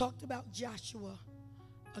 I talked about Joshua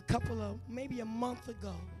maybe a month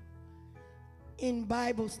ago in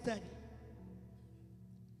Bible study.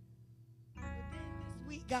 But then this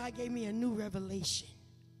week, God gave me a new revelation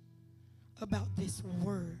about this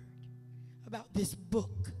word, about this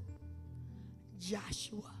book,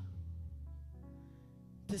 Joshua,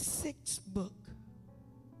 the 6th book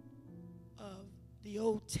of the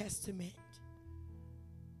Old Testament.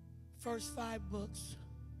 First 5 books,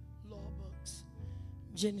 law books,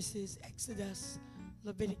 Genesis, Exodus,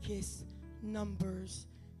 Leviticus, Numbers,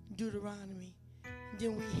 Deuteronomy. And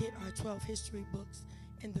then we hit our 12 history books,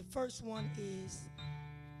 and the first one is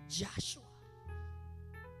Joshua.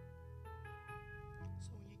 So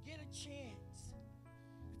when you get a chance,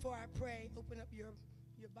 before I pray, open up your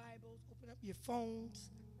Bibles, open up your phones,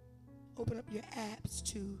 open up your apps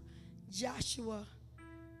to Joshua,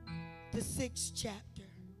 the 6th chapter.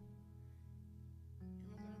 And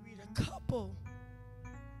we're going to read a couple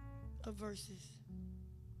of verses.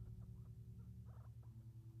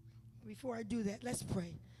 Before I do that, let's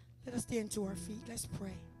pray. Let us stand to our feet. Let's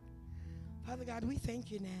pray. Father God, we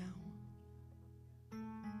thank you now.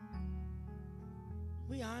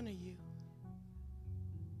 We honor you.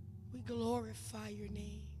 We glorify your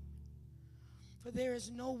name. For there is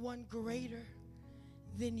no one greater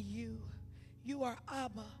than you. You are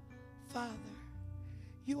Abba, Father.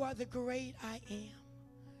 You are the great I am.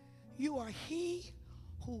 You are he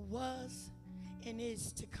who was and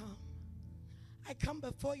is to come. I come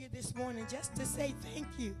before you this morning just to say thank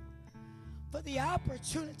you for the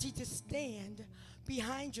opportunity to stand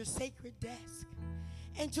behind your sacred desk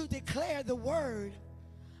and to declare the word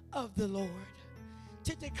of the Lord,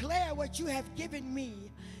 to declare what you have given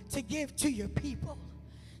me to give to your people.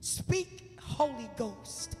 Speak, Holy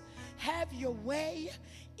Ghost. Have your way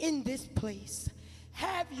in this place.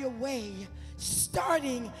 Have your way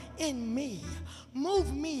starting in me.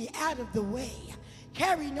 Move me out of the way.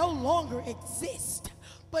 Carrie no longer exists,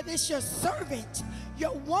 but it's your servant,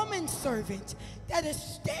 your woman servant, that is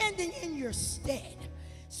standing in your stead.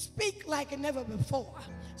 Speak like never before.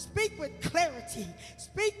 Speak with clarity.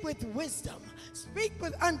 Speak with wisdom. Speak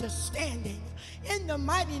with understanding. In the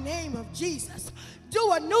mighty name of Jesus,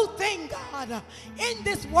 do a new thing, God, in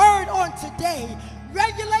this word on today.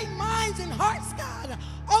 Regulate minds and hearts, God.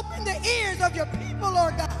 Open the ears of your people,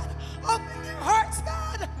 Lord God. Open their hearts,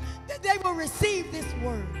 God, that they will receive this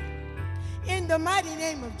word. In the mighty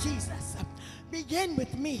name of Jesus, begin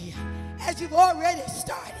with me as you've already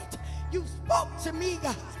started. You spoke to me,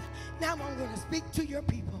 God. Now I'm going to speak to your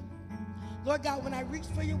people. Lord God, when I reach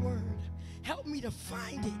for your word, help me to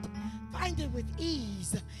find it with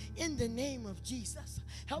ease in the name of Jesus.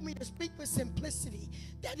 Help me to speak with simplicity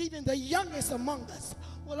that even the youngest among us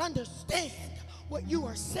will understand what you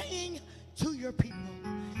are saying to your people.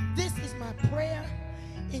 This is my prayer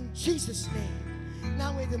in Jesus' name.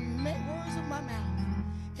 Now may the words of my mouth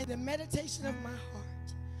and the meditation of my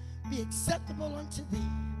heart be acceptable unto thee.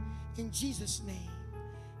 In Jesus' name,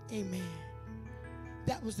 amen.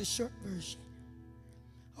 That was the short version.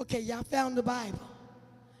 Okay, y'all found the Bible.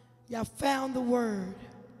 Y'all found the word.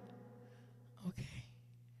 Okay.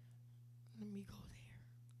 Let me go there.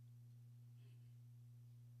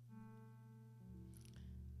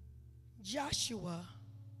 Joshua,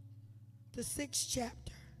 the 6th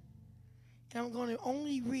chapter. And I'm going to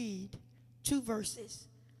only read 2 verses.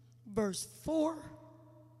 Verse 4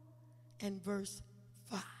 and verse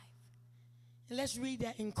 5. And let's read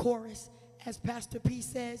that in chorus. As Pastor P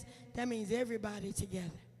says, that means everybody together.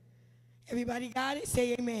 Everybody got it?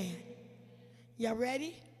 Say amen. Y'all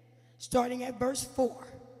ready? Starting at verse 4.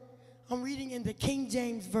 I'm reading in the King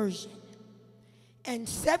James Version. And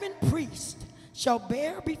 7 priests shall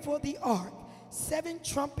bear before the ark 7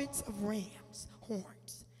 trumpets of rams'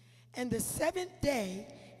 horns. And the 7th day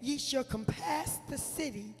ye shall compass the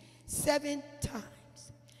city 7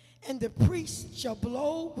 times. And the priests shall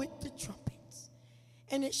blow with the trumpets.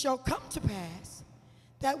 And it shall come to pass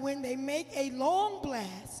that when they make a long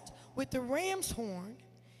blast with the ram's horn,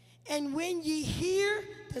 and when ye hear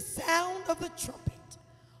the sound of the trumpet,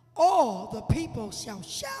 all the people shall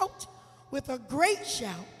shout with a great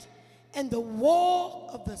shout, and the wall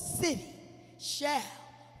of the city shall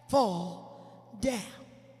fall down.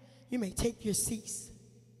 You may take your seats.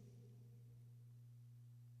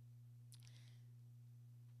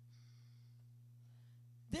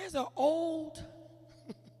 There's an old,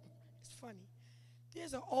 it's funny,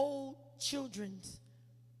 there's an old children's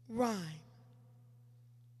rhyme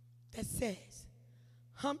that says,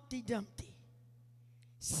 Humpty Dumpty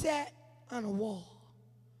sat on a wall.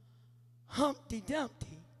 Humpty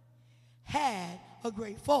Dumpty had a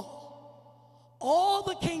great fall. All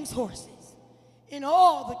the king's horses and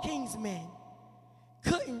all the king's men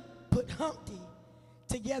couldn't put Humpty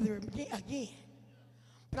together again.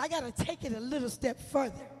 But I got to take it a little step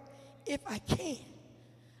further. If I can,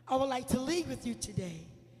 I would like to leave with you today.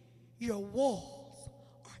 Your walls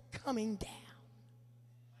are coming down.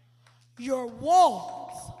 Your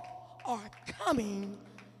walls are coming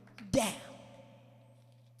down.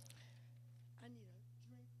 I need a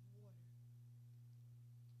drink of water.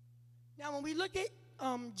 Now, when we look at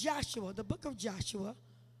Joshua, the book of Joshua,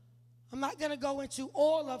 I'm not going to go into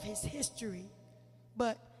all of his history,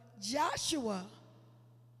 but Joshua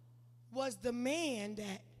was the man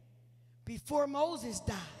that, before Moses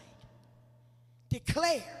died,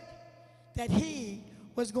 declared that he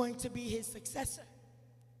was going to be his successor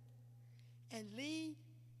and lead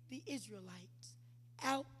the Israelites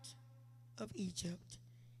out of Egypt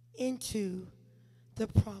into the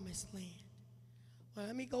promised land. Well,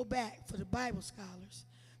 let me go back for the Bible scholars,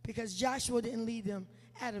 because Joshua didn't lead them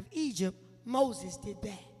out of Egypt. Moses did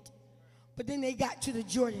that. But then they got to the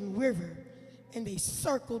Jordan River, and they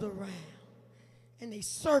circled around. And they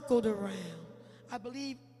circled around, I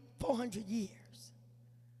believe, 400 years,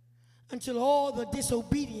 until all the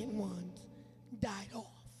disobedient ones died off.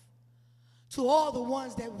 To all the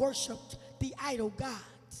ones that worshiped the idol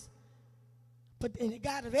gods. But then the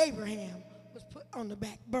God of Abraham was put on the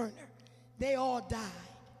back burner. They all died.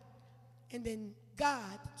 And then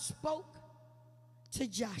God spoke to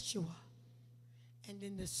Joshua. And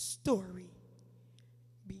then the story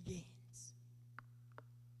began.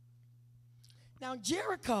 Now,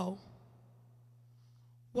 Jericho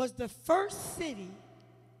was the first city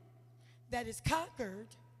that is conquered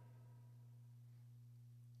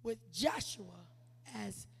with Joshua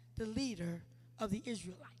as the leader of the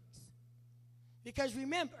Israelites. Because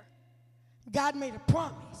remember, God made a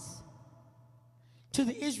promise to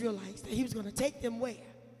the Israelites that he was going to take them where?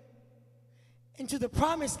 Into the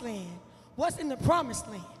promised land. What's in the promised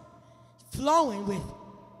land? Flowing with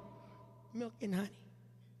milk and honey.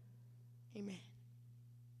 Amen.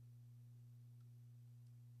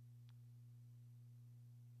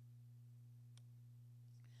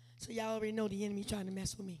 So y'all already know the enemy trying to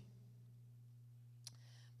mess with me.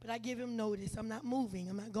 But I give him notice. I'm not moving.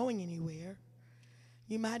 I'm not going anywhere.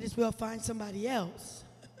 You might as well find somebody else.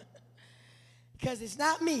 Because it's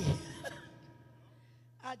not me.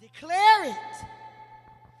 I declare it.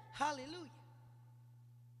 Hallelujah.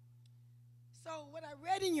 So what I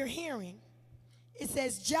read in your hearing, it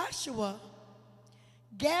says Joshua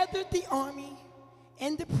gathered the army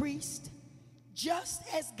and the priest just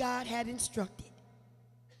as God had instructed.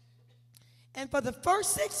 And for the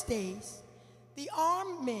first 6 days, the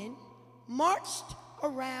armed men marched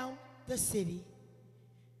around the city.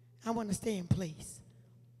 I want to stay in place.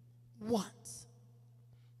 Once.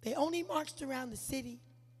 They only marched around the city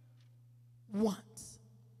once.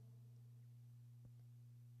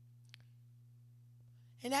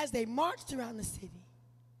 And as they marched around the city,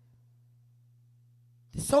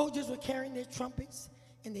 the soldiers were carrying their trumpets,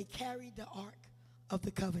 and they carried the Ark of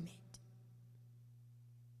the Covenant.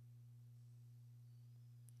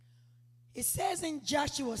 It says in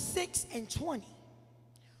Joshua 6:20,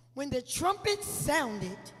 when the trumpet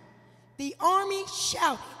sounded, the army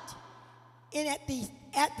shouted, and at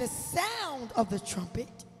the sound of the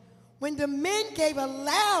trumpet, when the men gave a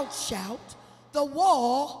loud shout, the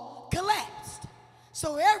wall collapsed.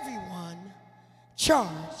 So everyone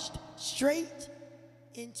charged straight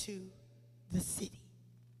into the city,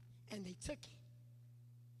 and they took it.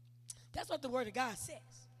 That's what the Word of God says.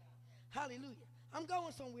 Hallelujah. I'm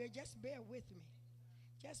going somewhere. Just bear with me.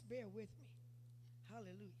 Just bear with me.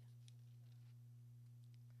 Hallelujah.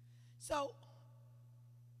 So,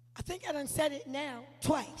 I think I done said it now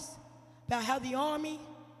twice about how the army,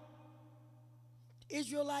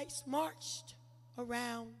 Israelites, marched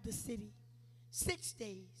around the city 6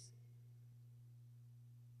 days,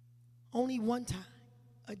 only one time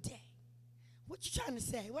a day. What you trying to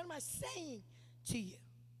say? What am I saying to you?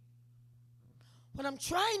 What I'm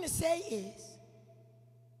trying to say is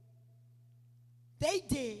they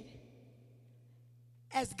did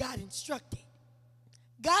as God instructed.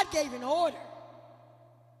 God gave an order,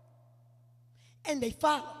 and they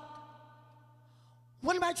followed.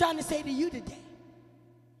 What am I trying to say to you today?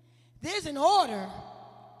 There's an order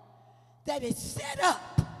that is set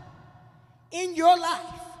up in your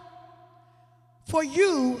life for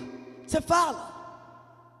you to follow.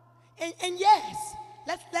 And yes,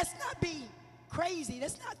 let's not be crazy.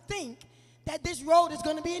 Let's not think that this road is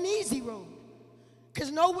going to be an easy road.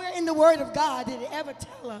 Because nowhere in the Word of God did it ever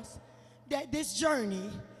tell us that this journey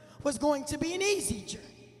was going to be an easy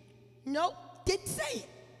journey. Nope, didn't say it.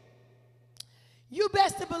 You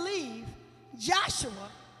best to believe Joshua,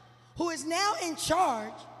 who is now in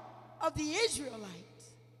charge of the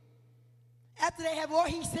Israelites, after they have, or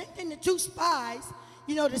he sent in the 2 spies,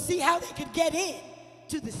 to see how they could get in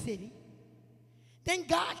to the city. Then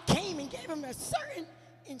God came and gave him a certain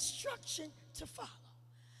instruction to follow.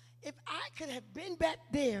 If I could have been back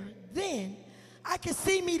there then, I could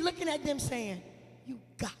see me looking at them saying, you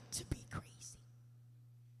got to be crazy.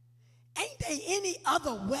 Ain't there any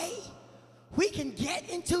other way we can get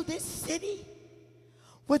into this city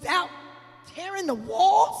without tearing the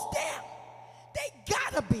walls down? They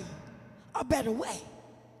gotta be a better way.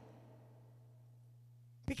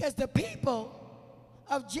 Because the people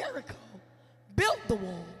of Jericho built the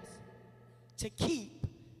walls to keep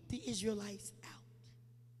the Israelites out.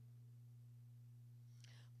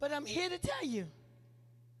 But I'm here to tell you,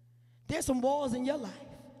 there's some walls in your life.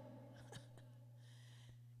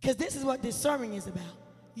 Because this is what this sermon is about,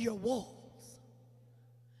 your walls.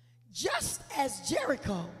 Just as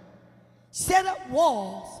Jericho set up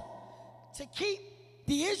walls to keep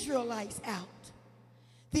the Israelites out,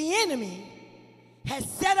 the enemy has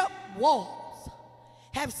set up walls,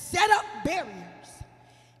 have set up barriers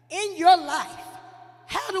in your life.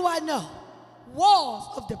 How do I know?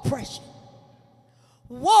 Walls of depression,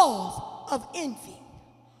 walls of envy,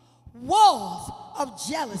 walls of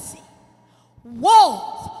jealousy,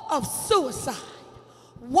 walls of suicide,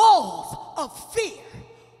 walls of fear,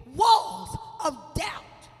 walls of doubt,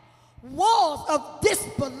 walls of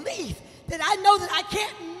disbelief that I know that I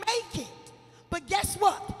can't make it. But guess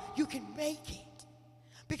what? You can make it.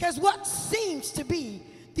 Because what seems to be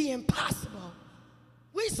the impossible,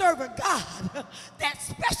 we serve a God that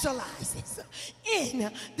specializes in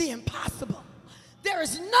the impossible. There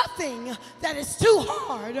is nothing that is too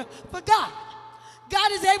hard for God.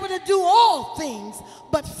 God is able to do all things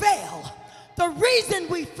but fail. The reason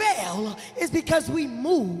we fail is because we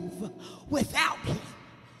move without him.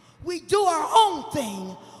 We do our own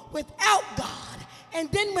thing without God. And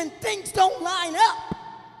then when things don't line up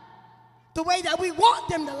the way that we want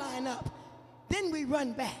them to line up, then we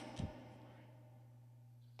run back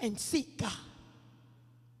and seek God.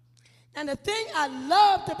 And the thing I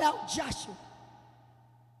loved about Joshua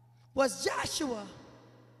was Joshua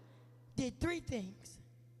did 3 things.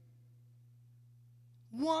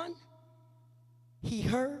 1, he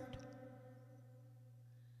heard.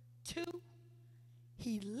 2,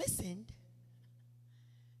 he listened.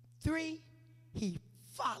 3, he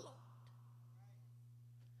followed.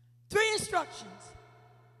 3 instructions.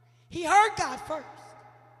 He heard God first.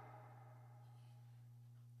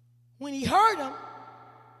 When he heard him,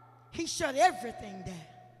 he shut everything down.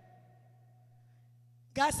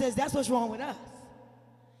 God says that's what's wrong with us.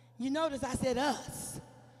 You notice I said us.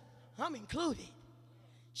 I'm included.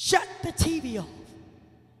 Shut the TV off.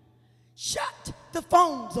 Shut the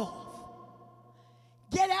phones off.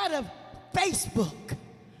 Get out of Facebook.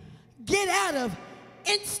 Get out of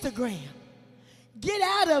Instagram. Get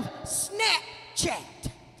out of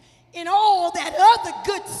Snapchat and all that other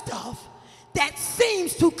good stuff that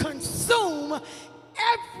seems to consume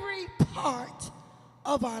every part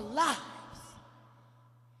of our lives.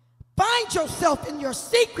 Find yourself in your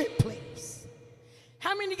secret place.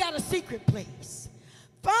 How many got a secret place?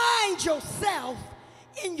 Find yourself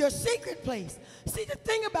in your secret place. See, the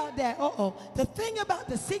thing about that, the thing about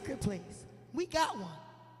the secret place, we got one.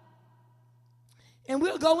 And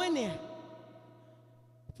we'll go in there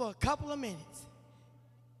for a couple of minutes.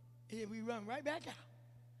 And then we run right back out.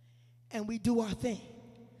 And we do our thing.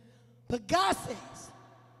 But God says,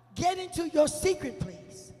 get into your secret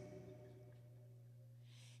place.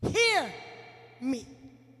 Hear me.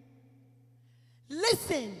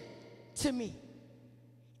 Listen to me.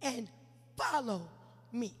 And follow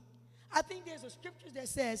me. I think there's a scripture that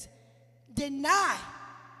says, deny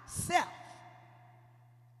self.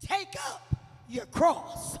 Take up your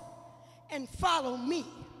cross and follow me.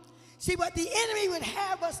 See, what the enemy would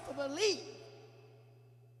have us to believe,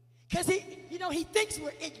 because he thinks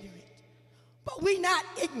we're ignorant, but we're not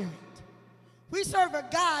ignorant. We serve a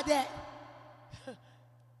God that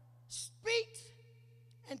speaks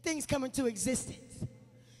and things come into existence.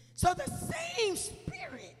 So the same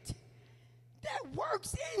spirit that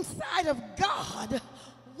works inside of God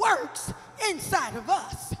works inside of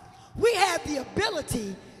us. We have the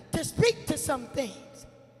ability to speak to some things.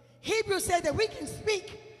 Hebrews said that we can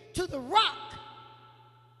speak to the rock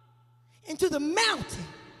and to the mountain,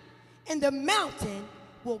 and the mountain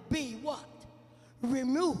will be what?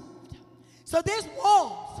 Removed. So there's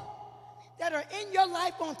walls that are in your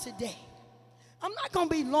life on today. I'm not going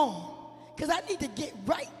to be long because I need to get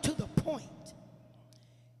right to the point.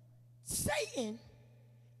 Satan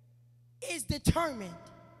is determined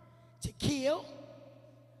to kill,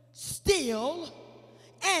 steal,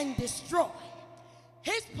 and destroy.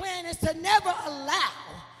 His plan is to never allow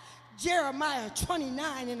Jeremiah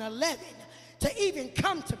 29:11 to even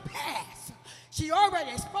come to pass. She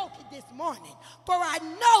already spoke it this morning. For I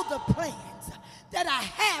know the plans that I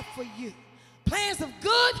have for you. Plans of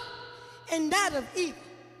good and not of evil.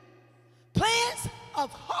 Plans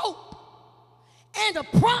of hope and a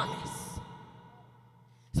promise.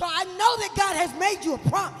 So I know that God has made you a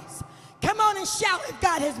promise. Come on and shout if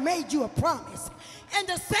God has made you a promise. And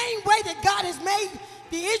the same way that God has made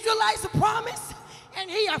the Israelites a promise, and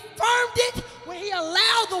he affirmed it when he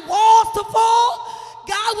allowed the walls to fall,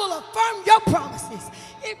 God will affirm your promises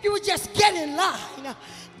if you would just get in line.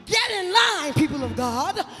 Get in line, people of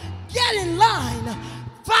God. Get in line.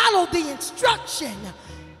 Follow the instruction.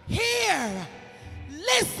 Hear.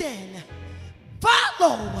 Listen.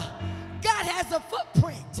 Follow. God has a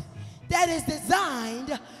footprint that is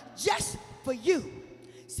designed just for you.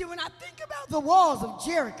 See, when I think about the walls of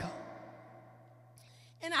Jericho,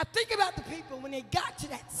 and I think about the people when they got to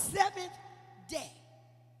that seventh day,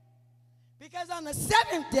 because on the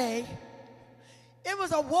seventh day, it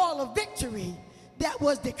was a wall of victory that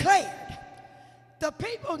was declared. The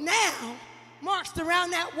people now marched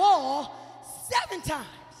around that wall 7 times.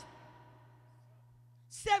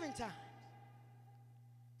 7 times.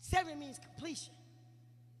 7 means completion.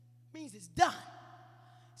 Means it's done.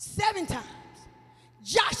 7 times.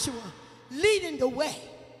 Joshua leading the way,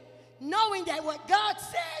 knowing that what God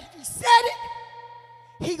said, if he said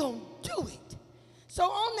it, he gonna do it. So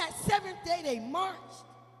on that 7th day, they marched.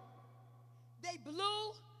 They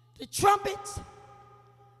blew the trumpets.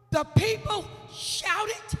 The people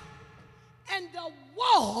shouted, and the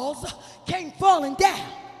walls came falling down.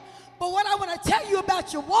 But what I want to tell you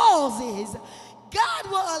about your walls is God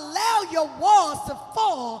will allow your walls to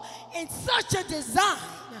fall in such a design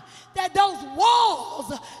that those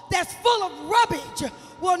walls that's full of rubbish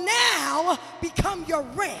will now become your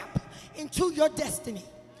ramp into your destiny.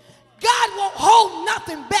 God won't hold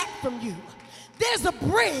nothing back from you. There's a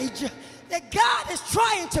bridge that God is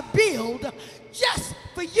trying to build just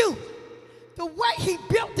for you. The way he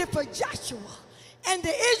built it for Joshua and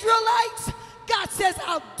the Israelites, God says,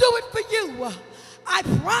 I'll do it for you. I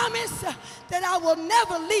promise that I will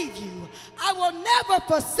never leave you. I will never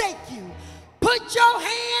forsake you. Put your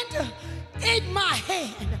hand in my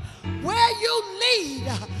hand. Where you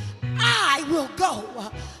lead, I will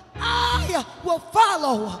go. I will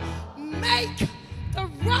follow. Make the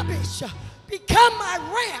rubbish become my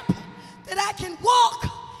ramp that I can walk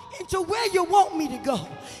into where you want me to go.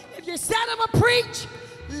 If you said I'm a preach,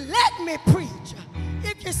 let me preach.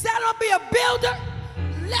 If you said I'm gonna be a builder,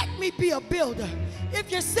 let me be a builder.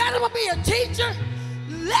 If you said I'm gonna be a teacher,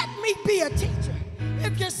 let me be a teacher.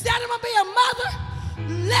 If you said I'm gonna be a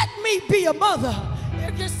mother, let me be a mother.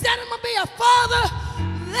 If you said I'm gonna be a father,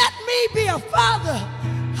 let me be a father.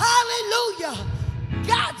 Hallelujah.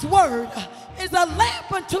 God's word is a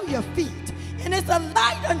lamp unto your feet, and it's a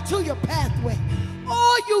light unto your pathway.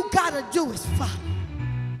 All you got to do is follow.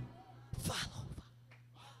 Follow.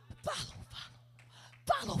 Follow,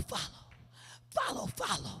 follow. Follow, follow. Follow,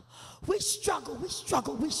 follow. We struggle.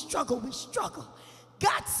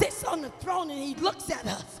 God sits on the throne and he looks at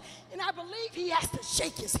us. And I believe he has to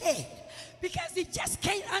shake his head because he just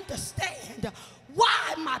can't understand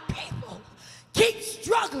why my people keep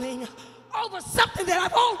struggling over something that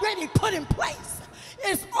I've already put in place.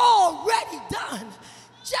 It's already done.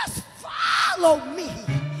 Just follow me.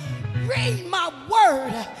 Read my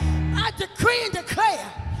word. I decree and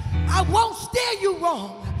declare I won't steer you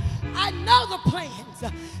wrong. I know the plans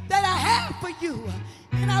that I have for you,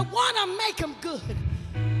 and I want to make them good.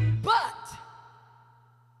 But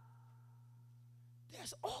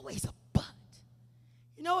there's always a but.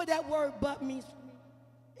 You know what that word but means for me?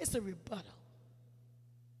 It's a rebuttal.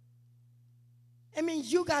 It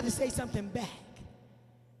means you got to say something back.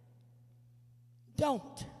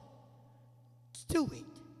 Don't do it.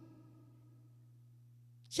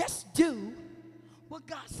 Just do what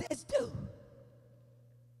God says do.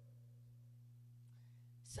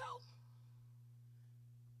 So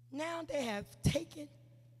now they have taken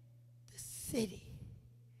the city.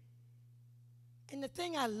 And the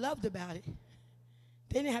thing I loved about it,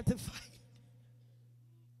 they didn't have to fight.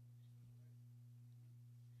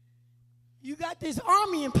 You got this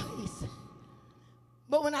army in place.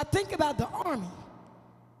 But when I think about the army,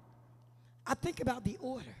 I think about the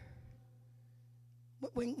order.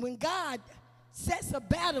 When God sets a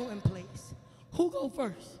battle in place, who go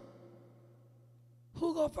first?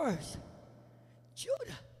 Who go first?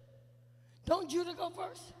 Judah. Don't Judah go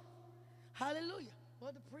first? Hallelujah.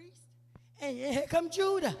 Well, the priest. And here come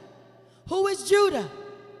Judah. Who is Judah?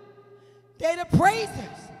 They're the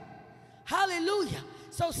praisers. Hallelujah.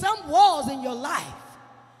 So some walls in your life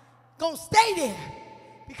gonna stay there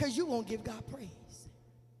because you won't give God praise.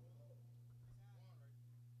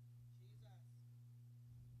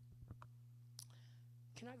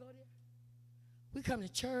 Can I go there? We come to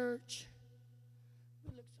church.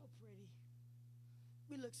 We look so pretty.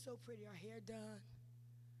 We look so pretty. Our hair done.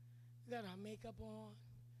 We got our makeup on.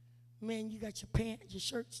 Man, you got your pants, your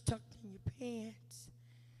shirt's tucked in your pants.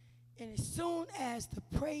 And as soon as the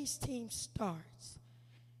praise team starts,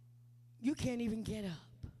 you can't even get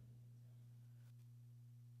up.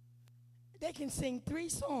 They can sing 3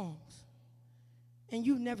 songs, and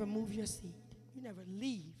you never move your seat. You never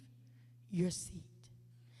leave your seat.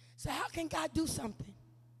 So how can God do something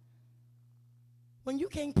when you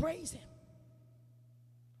can't praise him?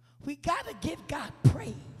 We got to give God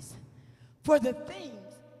praise for the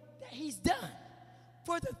things that he's done,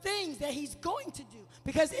 for the things that he's going to do.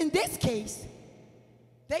 Because in this case,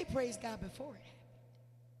 they praised God before it happened.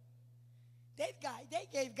 They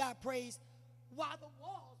gave God praise while the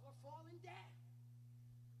walls were falling down.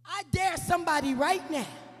 I dare somebody right now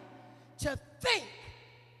to think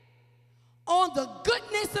on the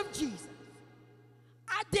goodness of Jesus.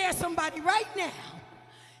 I dare somebody right now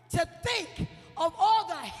to think of all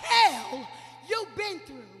the hell you've been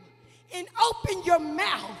through and open your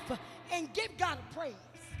mouth and give God a praise.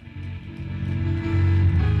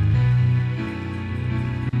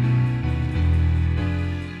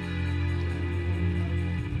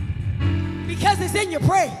 Because it's in your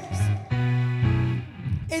praise.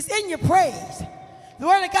 It's in your praise. The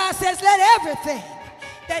word of God says, let everything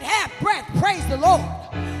that hath breath praise the Lord.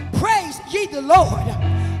 Praise ye the Lord.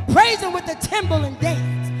 Praise him with the timbrel and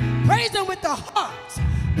dance. Praise him with the harps.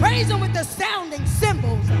 Praise him with the sounding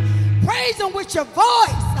cymbals. Praise him with your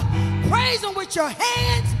voice. Praise him with your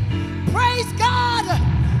hands. Praise God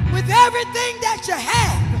with everything that you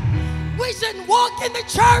have. We shouldn't walk in the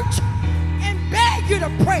church and beg you to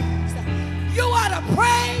praise. You ought to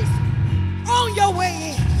praise on your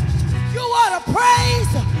way in. You ought to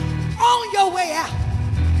praise on your way out.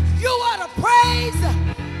 You ought to praise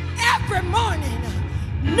every morning.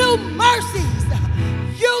 New mercies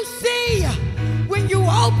you see when you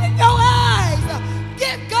open your eyes.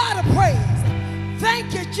 Give God a praise.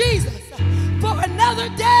 Thank you, Jesus, for another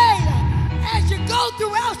day. As you go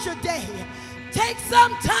throughout your day, take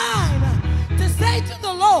some time to say to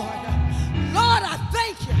the Lord, Lord, I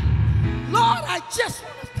thank you. Lord, I just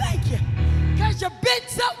want to thank you because you've been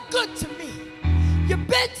so good to me. You've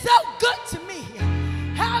been so good to me.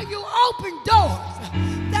 How you open doors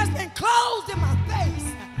that's been closed in my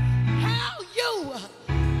face. How you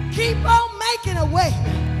keep on making a way.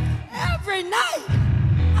 Every night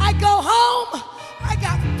I go home, I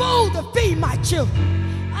got food to feed my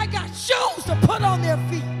children. I got shoes to put on their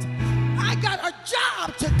feet. I got a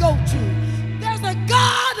job to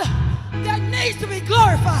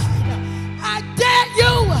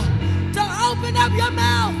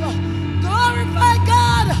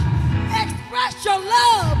let your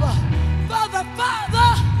love for the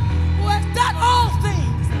Father who has done all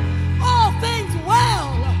things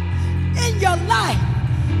well in your life.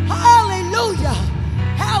 Hallelujah.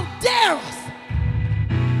 How dare us?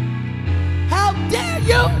 How dare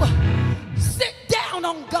you sit down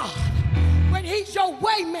on God when he's your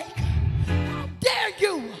way maker? How dare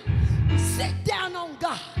you sit down on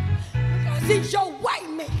God because he's your way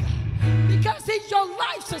maker, because he's your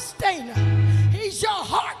life sustainer, he's your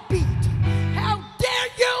heartbeat. How dare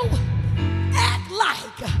you act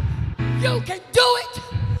like you can do it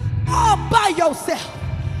all by yourself?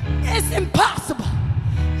 It's impossible.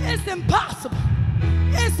 It's impossible.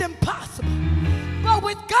 It's impossible. But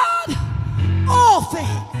with God, all things,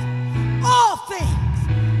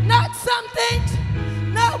 not some things,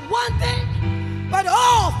 not one thing, but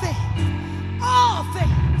all things.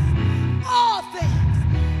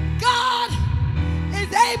 God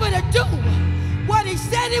is able to do what he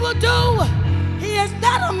said he will do. He is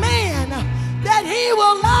not a man that he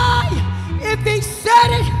will lie. If he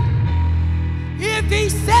said it, if he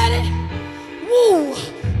said it,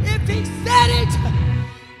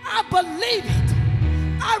 I believe it.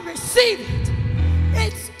 I receive it.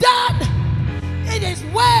 It's done. It is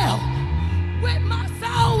well with my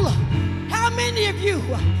soul. How many of you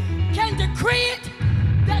can decree it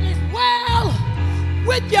that is well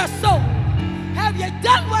with your soul? Have you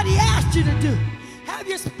done what he asked you to do? Have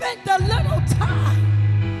you spent a little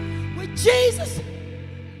time with Jesus?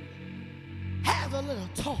 Have a little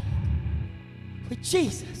talk with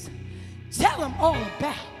Jesus. Tell him all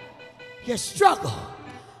about your struggle.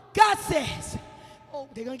 God says, oh,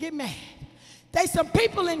 they're going to get mad. There's some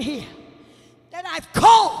people in here that I've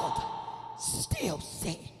called still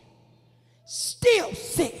sin,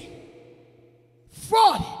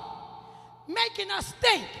 frauding, making us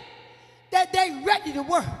think that they ready to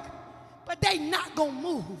work, but they not going to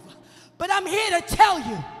move. But I'm here to tell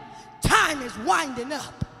you, time is winding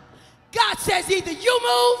up. God says either you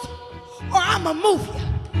move or I'm going to move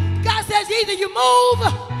you. God says either you move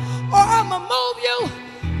or I'm going to move you.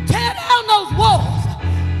 Tear down those walls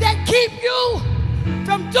that keep you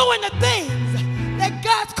from doing the things that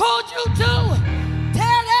God's called you to.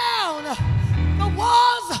 Tear down the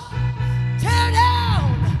walls. Tear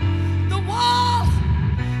down the walls.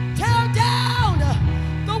 Tear down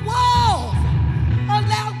the walls.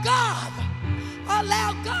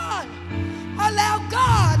 Allow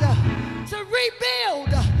God to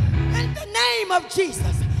rebuild in the name of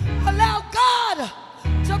Jesus. Allow God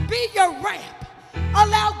to be your ramp.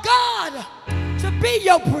 Allow God to be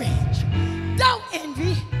your bridge. Don't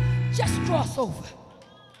envy, just cross over.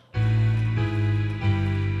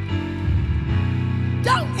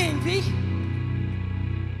 Don't envy,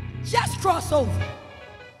 just cross over.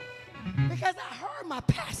 Because I heard my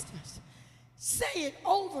pastors say it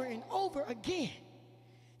over and over again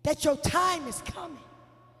that your time is coming.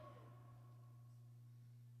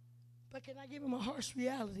 But can I give him a harsh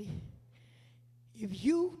reality? If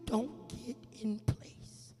you don't get in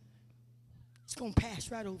place, it's going to pass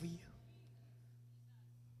right over you.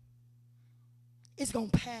 It's going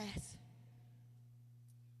to pass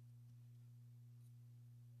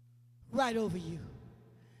right over you.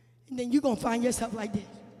 And then you're going to find yourself like this,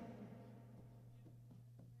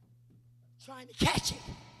 trying to catch it.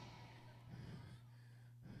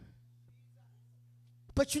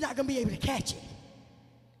 But you're not going to be able to catch it.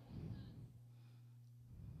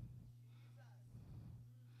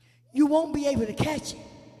 You won't be able to catch it.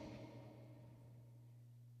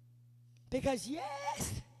 Because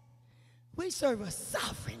yes, we serve a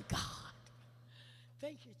sovereign God.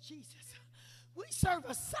 Thank you, Jesus. We serve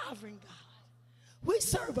a sovereign God. We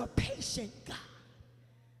serve a patient God.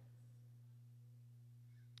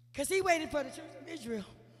 Because he waited for the children of Israel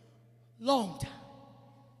long time.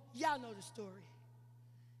 Y'all know the story.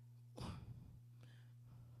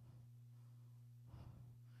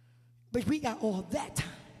 But we got all that time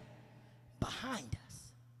behind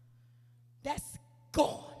us. That's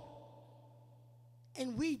gone.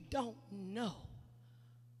 And we don't know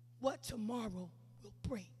what tomorrow will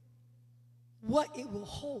bring, what it will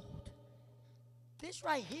hold. This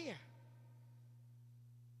right here,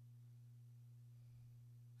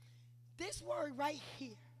 this word right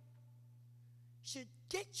here should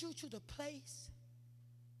get you to the place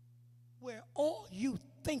where all you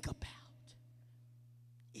think about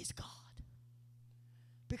is God.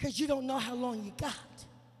 Because you don't know how long you got.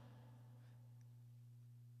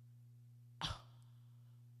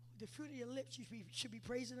 The fruit of your lips, you should be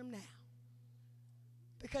praising him now.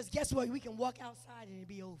 Because guess what? We can walk outside and it'll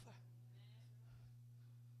be over.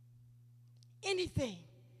 Anything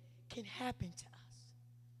can happen to us.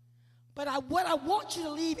 But what I want you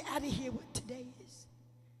to leave out of here with today is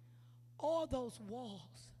all those walls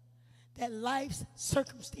that life's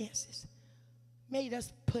circumstances made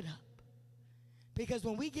us put up. Because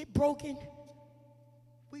when we get broken,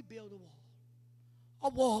 we build a wall. A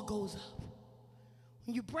wall goes up.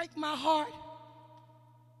 When you break my heart,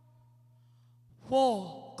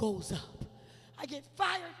 wall goes up. I get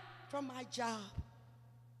fired from my job.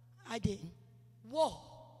 I didn't.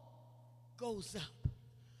 Wall goes up.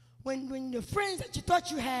 When the friends that you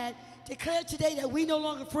thought you had declare today that we no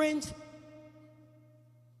longer friends,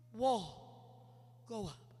 wall go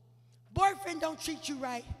up. Boyfriend don't treat you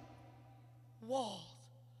right, walls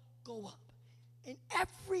go up. And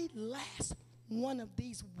every last one of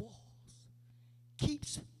these walls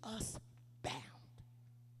keeps us bound.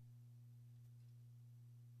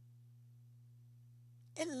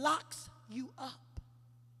 It locks you up.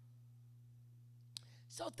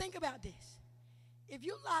 So think about this. If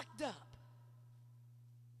you locked up,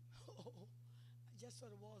 I just saw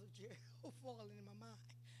the walls of Jericho falling in my mind.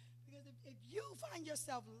 Because if you find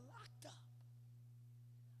yourself locked up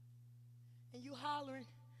and you hollering,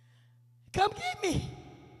 come get me,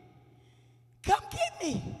 come get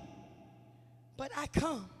me, but I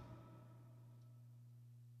come,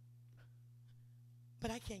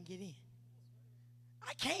 but I can't get in.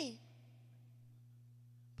 I came,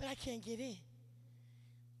 but I can't get in.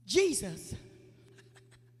 Jesus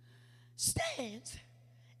stands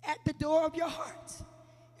at the door of your hearts.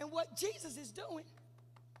 And what Jesus is doing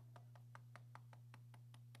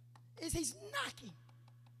is he's knocking.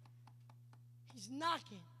 He's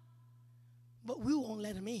knocking, but we won't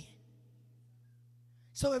let him in.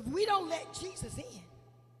 So if we don't let Jesus in,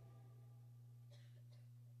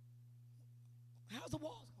 how's the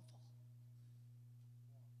walls going to fall?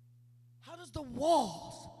 How does the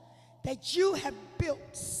walls that you have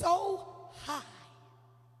built so high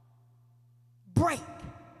break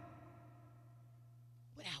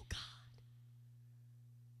without God?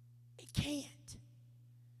 It can't.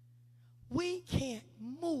 We can't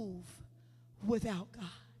move without God.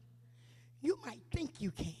 You might think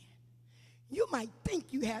you can. You might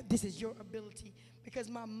think you have, this is your ability because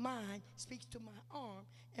my mind speaks to my arm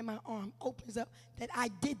and my arm opens up that I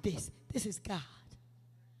did this. This is God.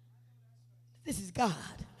 This is God.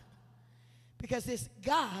 Because it's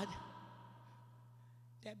God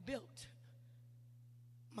that built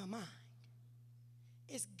my mind.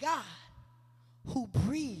 It's God who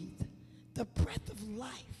breathed the breath of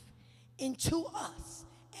life into us.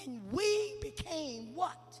 And we became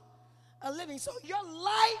what? A living. So your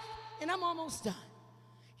life, and I'm almost done,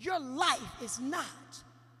 your life is not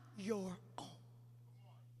your own.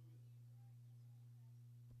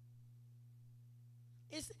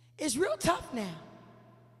 It's real tough now.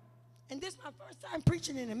 And this is my first time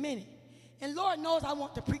preaching in a minute. And Lord knows I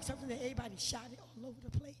want to preach something that everybody shouted all over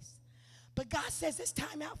the place. But God says it's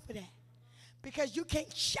time out for that. Because you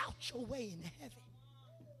can't shout your way into heaven.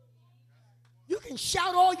 You can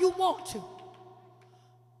shout all you want to.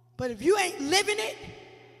 But if you ain't living it,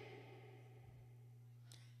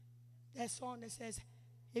 that song that says,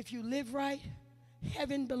 if you live right,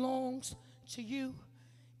 heaven belongs to you.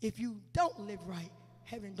 If you don't live right,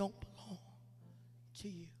 heaven don't belong to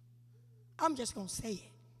you. I'm just going to say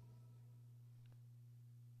it.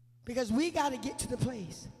 Because we got to get to the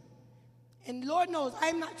place. And Lord knows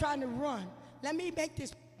I'm not trying to run. Let me make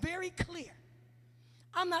this very clear.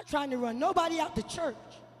 I'm not trying to run nobody out the church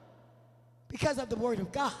because of the word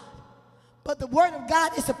of God. But the word of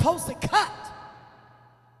God is supposed to cut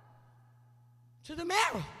to the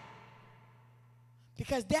marrow.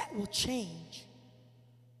 Because that will change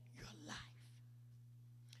your life.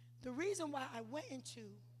 The reason why I went into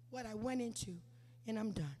what I went into, and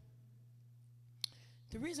I'm done.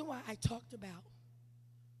 The reason why I talked about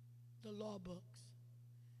the law books,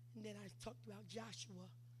 and then I talked about Joshua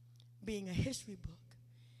being a history book,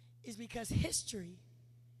 is because history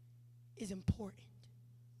is important.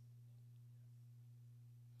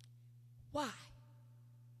 Why?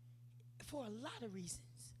 For a lot of reasons,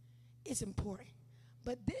 it's important.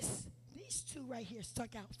 But these two right here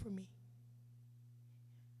stuck out for me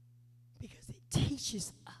because it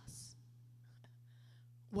teaches us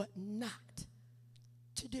what not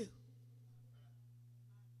to do.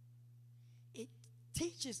 It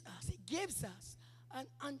teaches us, it gives us an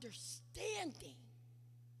understanding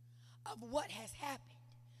of what has happened.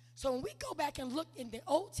 So when we go back and look in the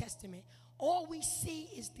Old Testament, all we see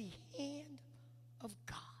is the hand of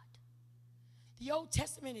God. The Old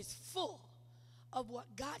Testament is full of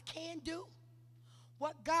what God can do,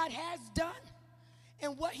 what God has done,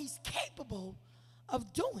 and what he's capable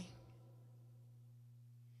of doing.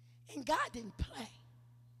 And God didn't play.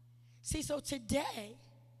 See, so today,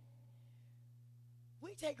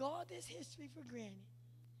 we take all this history for granted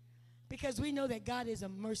because we know that God is a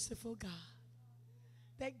merciful God,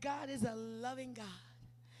 that God is a loving God,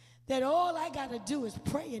 that all I got to do is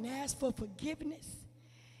pray and ask for forgiveness,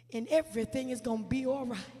 and everything is going to be all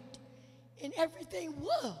right. And everything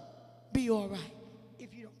will be all right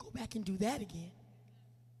if you don't go back and do that again.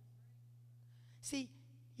 See,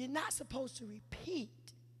 you're not supposed to repeat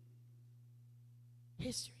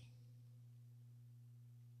history.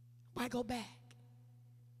 Why go back?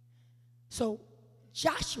 So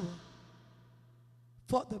Joshua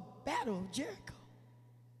fought the battle of Jericho.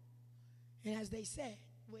 And as they said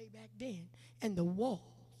way back then, and the walls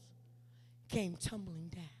came tumbling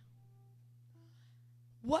down.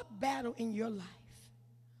 What battle in your life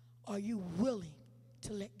are you willing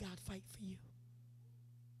to let God fight for you?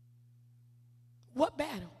 What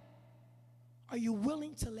battle are you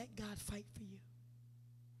willing to let God fight for you?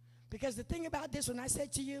 Because the thing about this, when I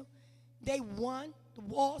said to you, they won, the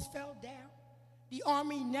walls fell down, the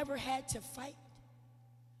army never had to fight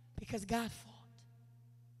because God fought.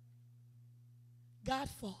 God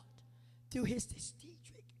fought through his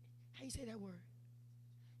strategic, how you say that word?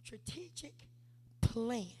 Strategic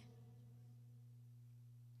plan.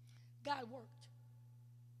 God worked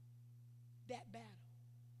that battle,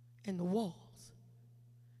 and the walls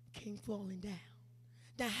came falling down.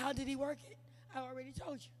 Now, how did he work it? I already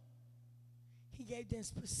told you. He gave them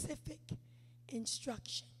specific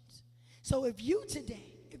instructions. So if you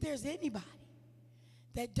today, if there's anybody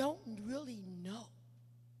that don't really know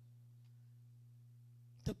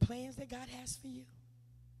the plans that God has for you,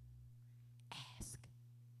 ask.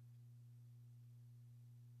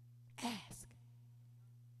 Ask.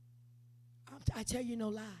 I tell you no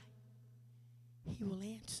lie. He will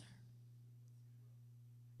answer.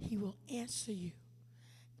 He will answer you.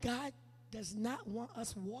 God does not want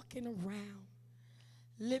us walking around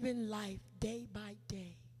living life day by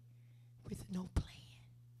day with no plan,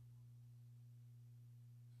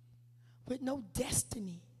 with no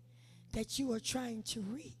destiny that you are trying to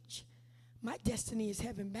reach. My destiny is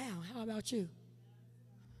heaven bound. How about you?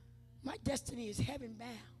 My destiny is heaven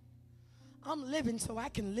bound. I'm living so I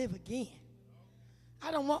can live again.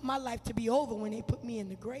 I don't want my life to be over when they put me in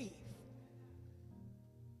the grave.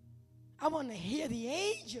 I want to hear the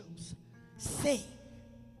angels sing.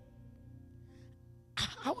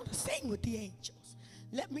 I want to sing with the angels.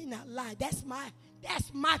 Let me not lie. That's my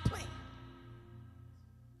plan.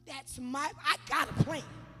 I got a plan.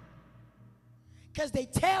 Because they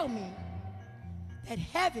tell me that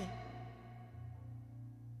heaven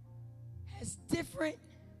has different,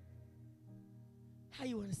 how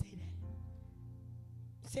you want to say that?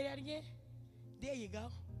 Say that again? There you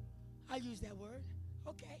go. I'll use that word.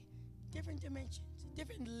 Okay. Different dimensions,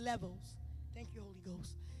 different levels. Thank you, Holy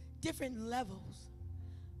Ghost. Different levels.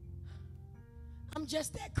 I'm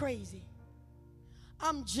just that crazy.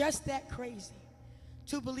 I'm just that crazy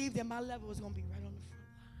to believe that my level is going to be right on the front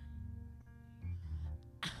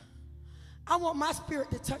line. I want my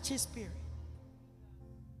spirit to touch his spirit.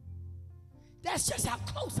 That's just how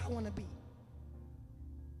close I want to be.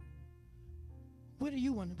 Where do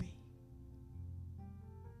you want to be?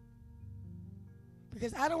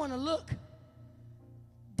 Because I don't want to look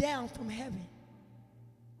down from heaven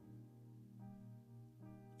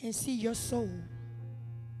and see your soul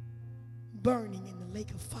burning in the lake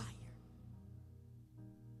of fire.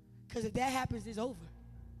 Because if that happens, it's over.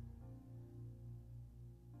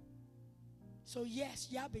 So yes,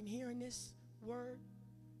 y'all been hearing this word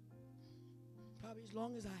probably as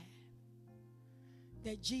long as I have,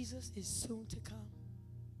 that Jesus is soon to come.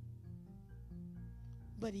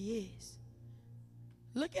 But he is.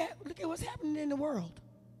 Look at what's happening in the world.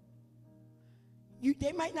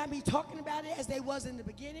 They might not be talking about it as they was in the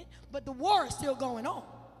beginning, but the war is still going on.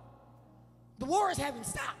 The wars haven't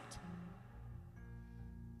stopped.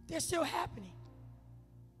 They're still happening.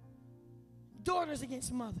 Daughters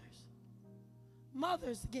against mothers.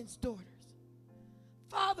 Mothers against daughters.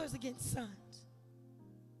 Fathers against sons.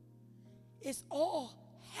 It's all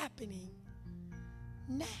happening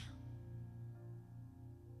now.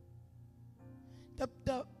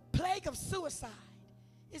 The plague of suicide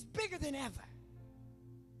is bigger than ever.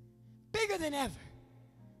 Bigger than ever.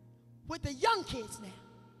 With the young kids now.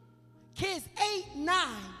 Kids 8, 9,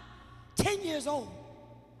 10 years old.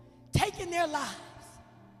 Taking their lives.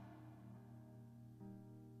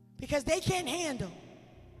 Because they can't handle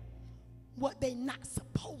what they're not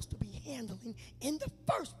supposed to be handling in the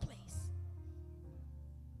first place.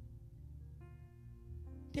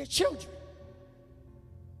 They're children.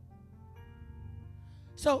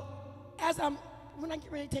 So when I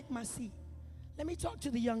get ready to take my seat, Let me talk to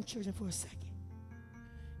the young children for a second.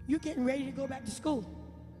 You're getting ready to go back to school,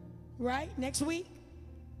 right? Next week?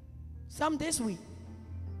 Some this week.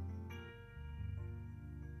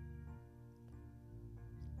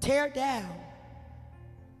 Tear down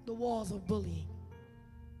the walls of bullying.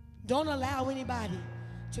 Don't allow anybody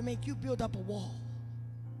to make you build up a wall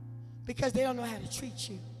because they don't know how to treat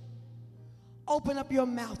you. Open up your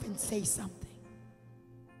mouth and say something.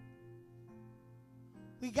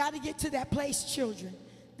 We got to get to that place, children,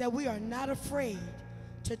 that we are not afraid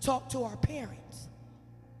to talk to our parents.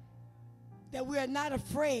 That we are not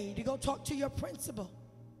afraid to go talk to your principal.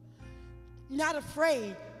 Not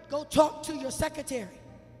afraid, go talk to your secretary.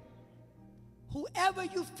 Whoever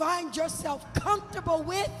you find yourself comfortable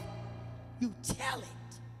with, you tell it.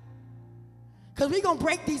 Because we're going to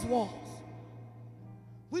break these walls.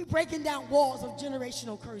 We're breaking down walls of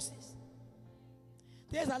generational curses.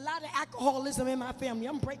 There's a lot of alcoholism in my family.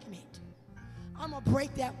 I'm breaking it. I'm going to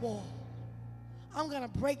break that wall. I'm going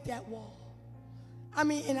to break that wall. I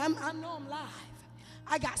mean, and I know I'm live.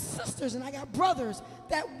 I got sisters and I got brothers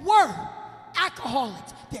that were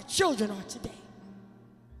alcoholics. Their children are today.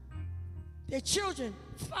 Their children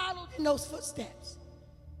followed in those footsteps.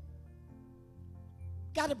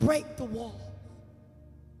 Got to break the wall.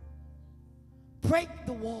 Break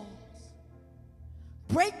the walls.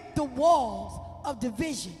 Break the walls of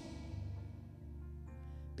division.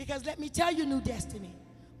 Because let me tell you, New Destiny,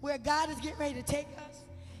 where God is getting ready to take us,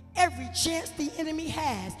 every chance the enemy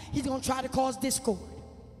has, he's going to try to cause discord.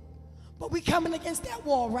 But we're coming against that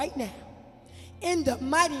wall right now. In the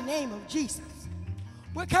mighty name of Jesus.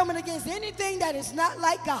 We're coming against anything that is not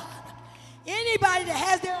like God. Anybody that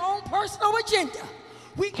has their own personal agenda,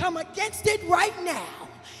 we come against it right now.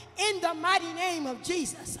 In the mighty name of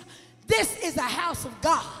Jesus. This is a house of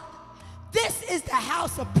God. This is the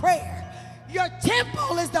house of prayer. Your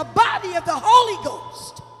temple is the body of the Holy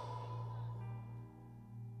Ghost.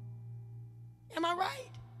 Am I right?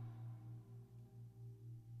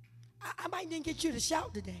 I might didn't get you to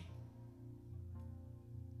shout today.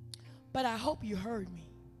 But I hope you heard me.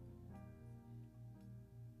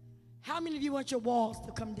 How many of you want your walls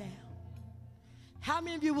to come down? How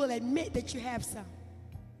many of you will admit that you have some?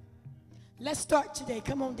 Let's start today.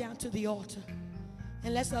 Come on down to the altar.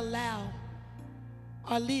 And let's allow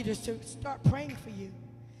our leaders to start praying for you.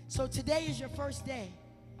 So today is your first day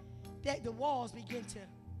that the walls begin to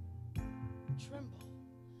tremble.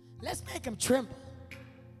 Let's make them tremble.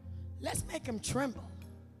 Let's make them tremble.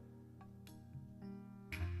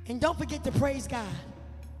 And don't forget to praise God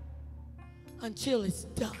until it's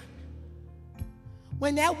done.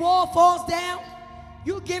 When that wall falls down,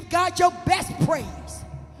 you give God your best praise.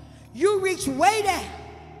 You reach way down,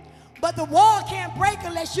 but the wall can't break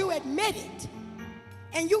unless you admit it.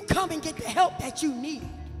 And you come and get the help that you need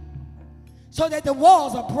so that the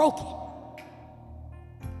walls are broken.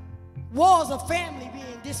 Walls of family being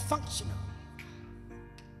dysfunctional.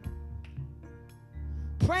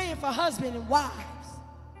 Praying for husband and wives.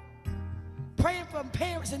 Praying for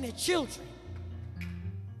parents and their children.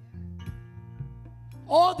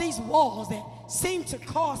 All these walls that seem to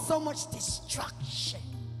cause so much destruction.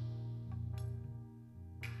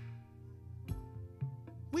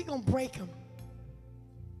 We're going to break them.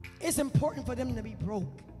 It's important for them to be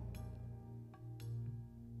broke.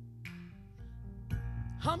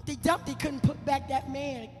 Humpty Dumpty couldn't put back that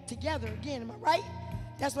man together again. Am I right?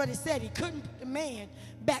 That's what it said. He couldn't put the man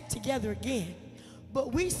back together again.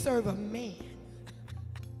 But we serve a man.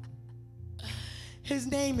 His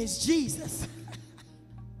name is Jesus.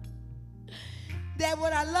 That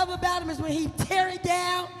what I love about him is when he tears it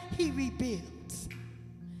down, he rebuilds.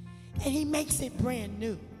 And he makes it brand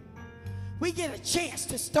new. We get a chance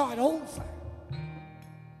to start over.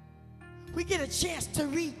 We get a chance to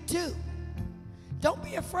redo. Don't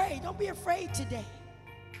be afraid. Don't be afraid today.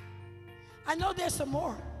 I know there's some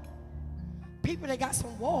more people that got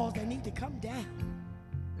some walls that need to come down.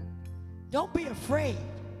 Don't be afraid.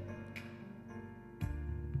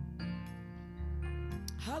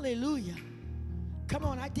 Hallelujah. Come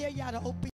on, I dare y'all to open